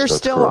 So yes, you're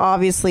still correct.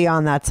 obviously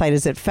on that site.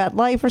 Is it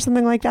FetLife or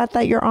something like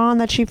that you're on,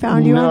 that she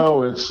found you on?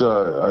 No, it's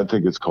I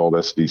think it's called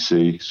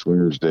SDC,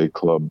 Swingers Day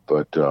Club,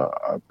 but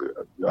I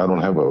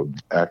don't have an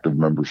active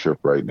membership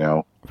right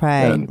now.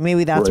 Right. And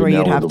maybe that's right where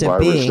you'd now have with the to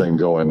virus be. thing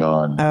going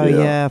on. Oh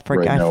yeah, I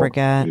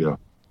forget. Yeah.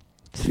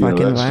 It's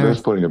fucking virus. That's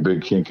putting a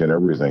big kink in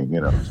everything,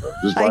 So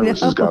this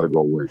virus has got to go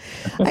away.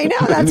 I know,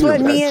 that's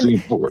what me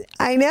and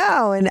I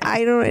know, and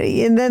I don't.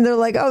 And then they're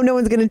like, "Oh, no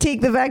one's going to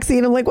take the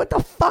vaccine." I'm like, "What the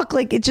fuck?"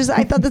 Like, it just.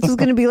 I thought this was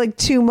going to be like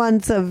 2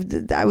 months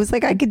of. I was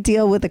like, I could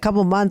deal with a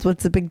couple months.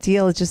 What's the big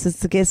deal? It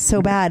gets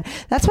so bad.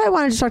 That's why I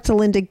wanted to talk to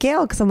Linda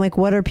Gale, because I'm like,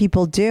 what are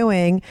people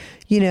doing?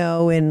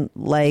 And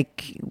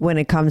like when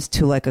it comes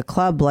to like a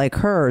club like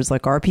hers,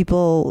 like are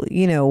people,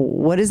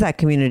 what is that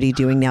community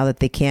doing now that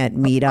they can't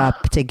meet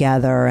up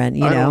together?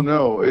 And I don't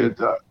know.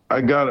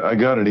 I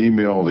got an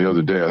email the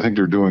other day. I think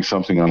they're doing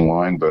something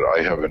online, but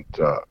I haven't.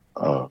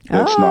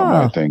 That's not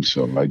my thing.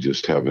 So I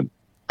just haven't.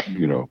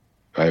 I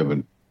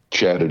haven't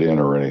chatted in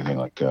or anything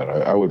like that.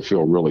 I would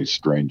feel really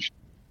strange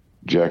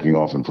jacking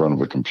off in front of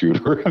a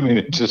computer. I mean,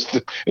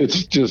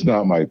 it's just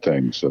not my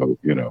thing. So,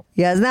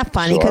 Yeah, isn't that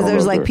funny? Because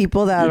there's like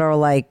people that are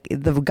like,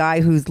 the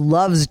guy who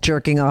loves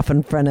jerking off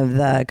in front of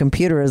the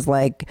computer is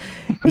like,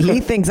 he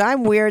thinks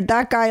I'm weird.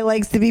 That guy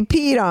likes to be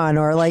peed on,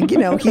 or like,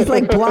 he's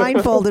like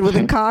blindfolded with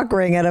a cock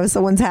ring at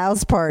someone's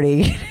house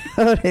party.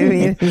 You know what I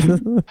mean?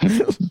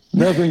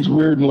 Nothing's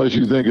weird unless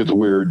you think it's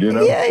weird,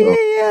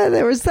 Yeah.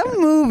 There was some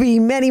movie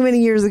many,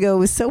 many years ago. It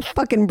was so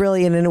fucking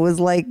brilliant. And it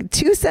was like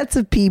two sets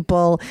of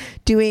people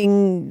doing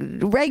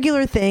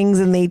regular things,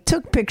 and they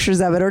took pictures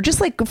of it, or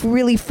just like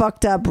really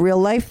fucked up real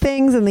life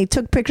things, and they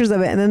took pictures of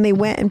it, and then they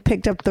went and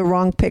picked up the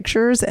wrong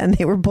pictures, and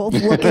they were both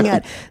looking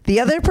at the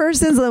other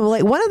person's.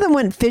 Like one of them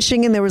went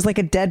fishing, and there was like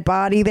a dead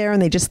body there,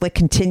 and they just like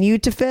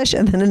continued to fish,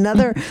 and then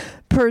another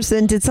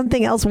person did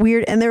something else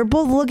weird, and they were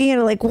both looking at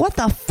it like, what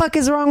the fuck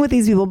is wrong with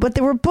these people? But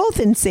they were both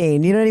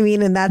insane, you know what I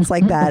mean? And that's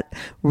like that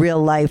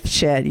real life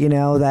shit,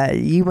 that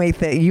you may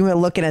think, you were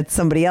looking at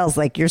somebody else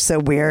like, you're so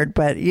weird,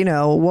 but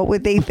what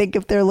would they think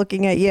if they're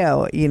looking at you?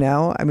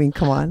 I mean,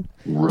 come on.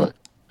 Right.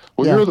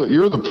 Well,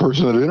 you're the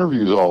person that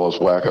interviews all those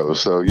wackos,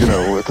 so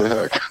what the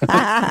heck.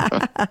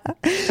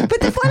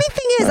 But the funny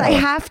thing is, I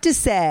have to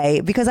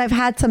say, because I've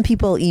had some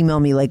people email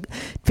me, like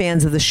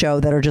fans of the show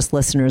that are just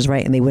listeners,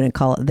 right? And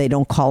they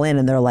don't call in,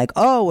 and they're like,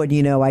 oh,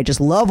 and I just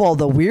love all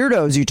the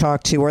weirdos you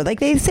talk to, or like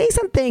they say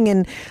something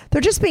and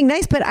they're just being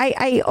nice. But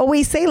I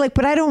always say, like,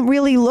 but I don't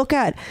really look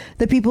at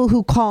the people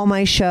who call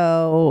my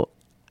show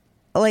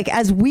like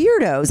as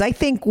weirdos. I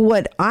think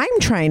what I'm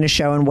trying to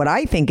show and what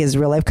I think is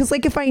real life, because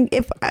like if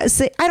I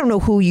say, I don't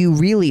know who you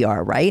really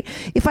are, right?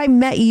 If I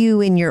met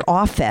you in your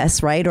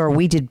office, right, or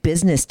we did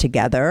business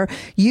together,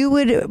 you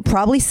would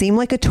probably seem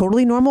like a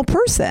totally normal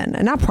person.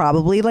 And not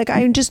probably, like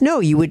I just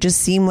know you would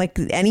just seem like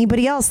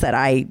anybody else that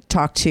I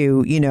talk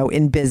to,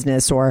 in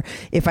business, or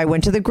if I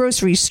went to the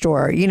grocery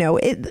store,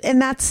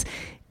 and that's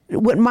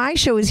what my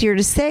show is here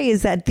to say,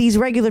 is that these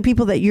regular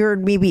people that you're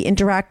maybe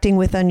interacting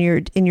with in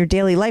your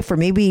daily life, or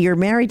maybe you're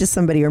married to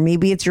somebody, or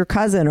maybe it's your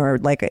cousin, or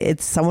like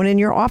it's someone in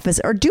your office,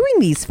 are doing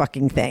these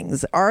fucking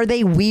things. Are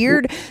they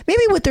weird?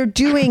 Maybe what they're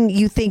doing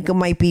you think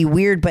might be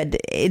weird, but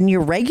in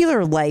your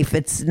regular life,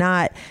 it's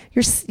not.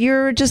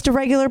 You're just a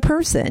regular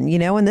person,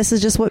 and this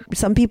is just what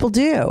some people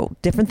do.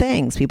 Different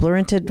things. People are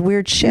into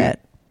weird shit.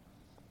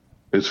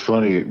 It's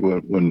funny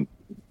when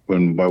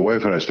my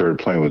wife and I started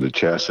playing with the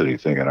chastity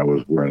thing, and I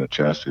was wearing the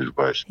chastity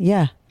device.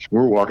 Yeah. We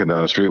were walking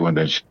down the street one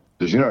day. She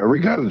says, every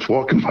guy that's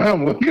walking by,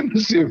 I'm looking to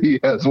see if he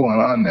has one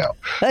on now.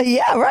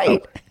 Yeah,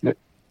 right.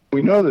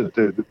 We know that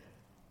there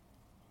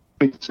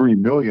 3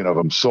 million of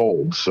them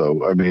sold.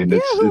 So, I mean,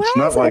 it's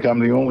not like I'm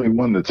the only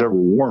one that's ever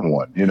worn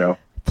one,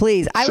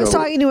 Please. I was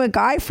talking to a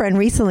guy friend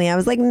recently. I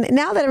was like,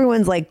 now that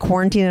everyone's like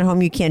quarantined at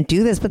home, you can't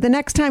do this. But the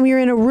next time you're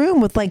in a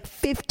room with like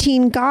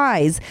 15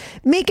 guys,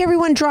 make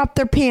everyone drop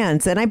their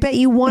pants. And I bet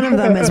you one of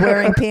them is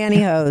wearing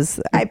pantyhose.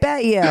 I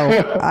bet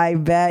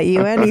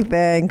you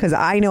anything. Because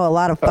I know a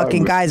lot of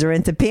fucking guys are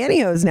into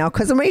pantyhose now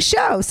because of my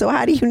show. So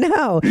how do you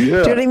know? Yeah. Do you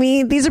know what I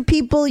mean? These are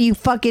people you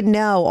fucking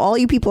know. All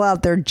you people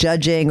out there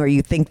judging, or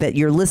you think that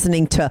you're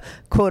listening to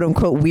quote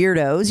unquote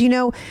weirdos,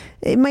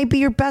 it might be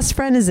your best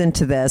friend is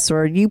into this,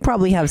 or you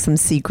probably have some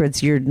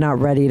secrets you're not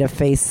ready to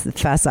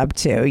fess up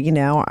to,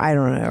 I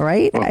don't know,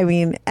 right? Well, I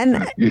mean,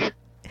 and it's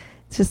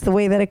just the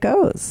way that it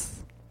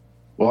goes.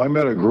 Well, I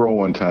met a girl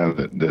one time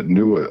that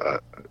knew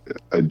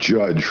a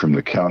judge from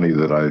the county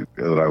that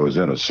I was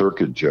in, a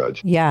circuit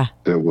judge. Yeah.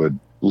 That would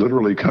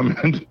literally come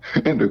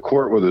into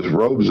court with his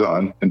robes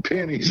on and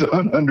panties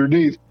on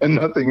underneath and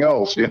nothing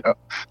else,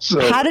 So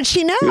how did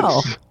she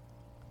know?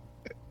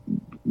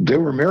 They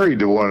were married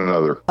to one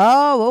another.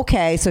 Oh,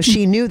 okay. So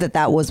she knew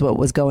that was what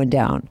was going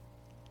down.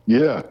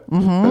 Yeah.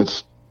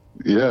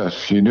 Mm-hmm.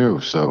 She knew.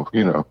 So,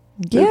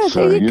 Yeah,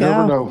 there you go.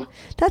 Never know.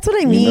 That's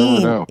what I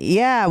mean.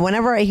 Yeah,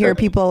 whenever I hear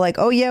people like,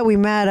 oh yeah,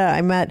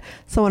 I met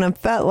someone in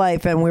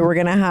FetLife and we were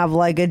going to have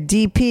like a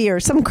DP or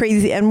some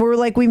crazy, and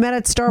we met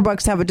at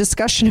Starbucks to have a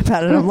discussion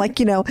about it. I'm like,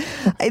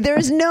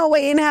 there's no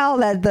way in hell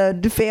that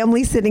the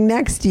family sitting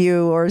next to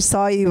you or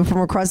saw you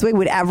from across the way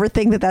would ever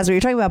think that that's what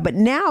you're talking about. But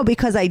now,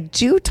 because I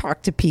do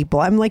talk to people,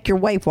 I'm like your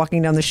wife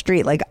walking down the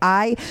street. Like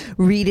I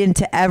read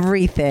into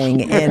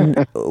everything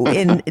in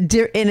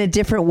a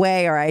different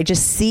way, or I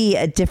just see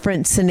a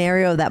different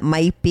scenario that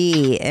might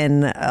be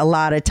in a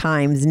lot of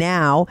times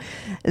now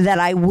that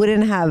I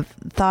wouldn't have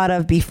thought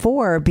of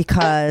before,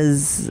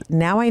 because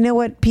now I know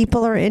what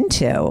people are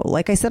into.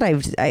 Like I said,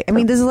 I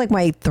mean, this is like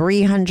my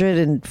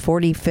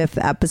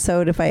 345th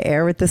episode if I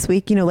air it this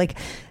week,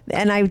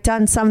 and I've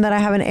done some that I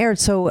haven't aired.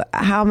 So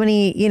how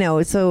many,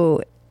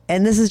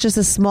 and this is just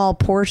a small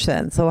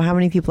portion. So how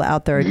many people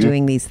out there are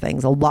doing these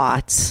things? A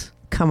lot.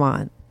 Come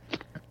on.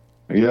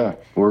 Yeah.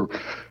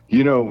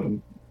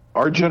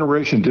 Our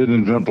generation didn't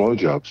invent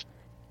blowjobs.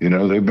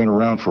 They've been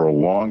around for a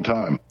long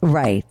time.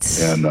 Right.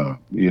 And,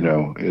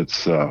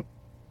 it's,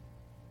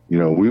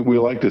 we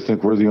like to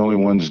think we're the only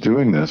ones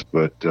doing this,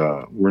 but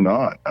we're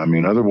not. I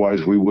mean,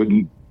 otherwise we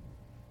wouldn't,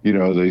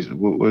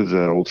 what was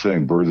that old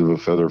saying? Birds of a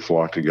feather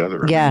flock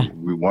together. Yeah. I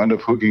mean, we wind up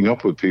hooking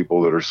up with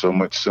people that are so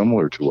much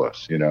similar to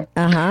us,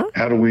 Uh-huh.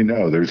 How do we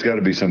know? There's got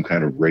to be some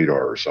kind of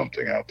radar or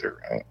something out there.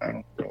 I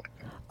don't really.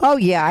 Oh,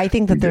 yeah. I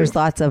think that there's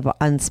lots of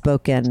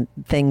unspoken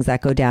things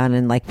that go down,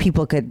 and like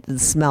people could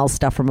smell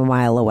stuff from a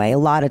mile away. A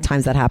lot of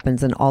times that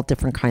happens in all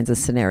different kinds of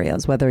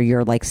scenarios, whether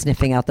you're like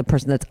sniffing out the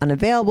person that's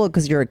unavailable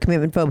because you're a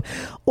commitment phobe,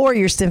 or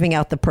you're sniffing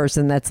out the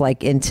person that's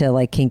like into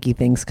like kinky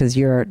things because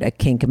you're a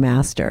kink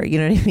master. You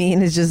know what I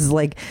mean? It's just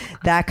like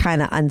that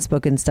kind of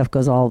unspoken stuff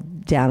goes all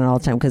down all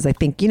the time, because I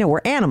think,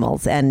 we're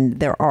animals, and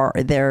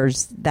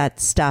there's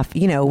that stuff,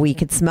 we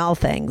could smell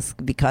things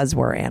because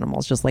we're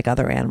animals, just like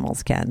other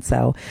animals can.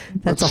 So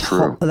that's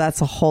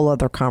a whole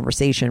other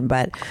conversation.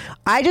 But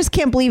I just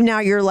can't believe now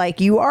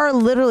you are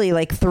literally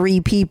like three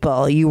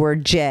people. You were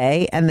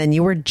Jay, and then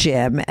you were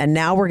Jim, and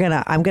now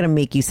I'm gonna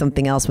make you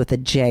something else with a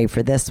J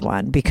for this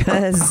one,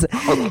 because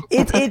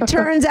it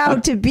turns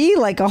out to be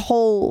like a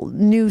whole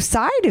new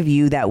side of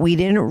you that we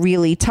didn't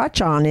really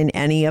touch on in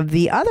any of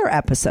the other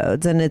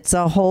episodes, and it's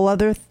a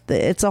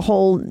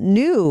whole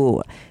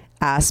new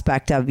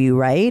aspect of you,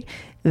 right?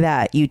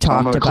 That you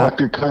talked about. I'm an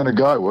eclectic kind of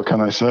guy. What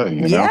can I say?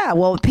 Yeah,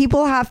 well,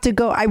 people have to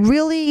go. I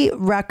really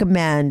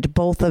recommend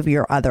both of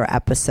your other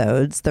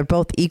episodes. They're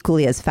both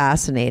equally as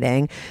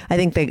fascinating. I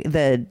think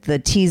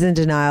the Tease and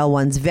Denial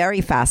one's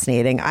very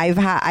fascinating.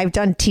 I've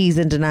done Tease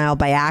and Denial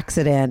by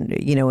accident,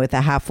 with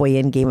a halfway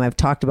in game. I've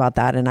talked about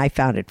that, and I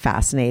found it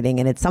fascinating.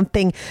 And it's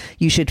something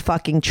you should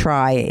fucking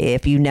try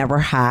if you never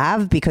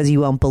have, because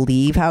you won't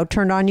believe how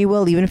turned on you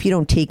will, even if you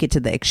don't take it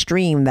to the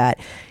extreme that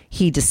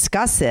he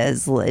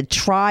discusses.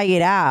 Try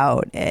it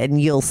out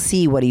and you'll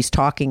see what he's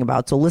talking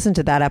about. So listen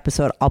to that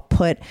episode. I'll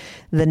put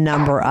the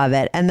number of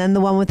it. And then the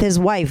one with his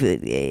wife.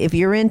 If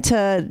you're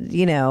into,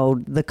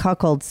 the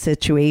cuckold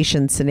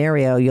situation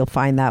scenario, you'll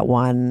find that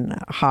one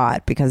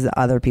hot because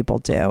other people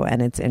do.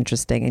 And it's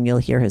interesting. And you'll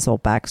hear his whole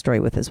backstory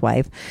with his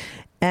wife.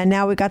 And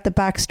now we got the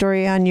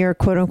backstory on your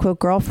quote unquote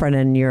girlfriend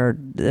and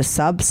the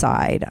sub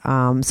side.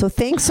 So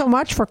thanks so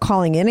much for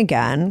calling in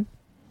again.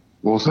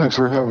 Well, thanks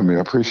for having me.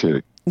 I appreciate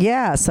it.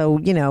 Yeah, so,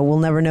 we'll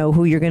never know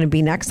who you're going to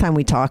be next time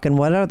we talk and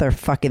what other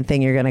fucking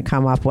thing you're going to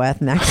come up with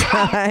next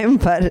time.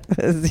 But,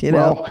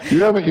 Well,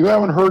 you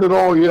haven't heard it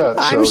all yet.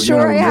 I'm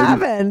sure I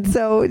haven't.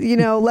 So,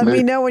 let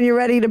me know when you're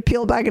ready to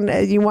peel back,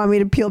 and you want me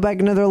to peel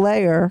back another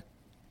layer.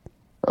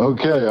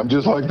 Okay, I'm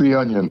just like the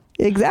onion.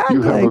 Exactly.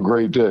 You have a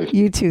great day.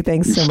 You too.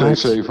 Thanks so much.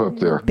 Stay safe up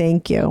there.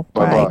 Thank you.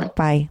 Bye-bye.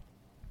 Bye.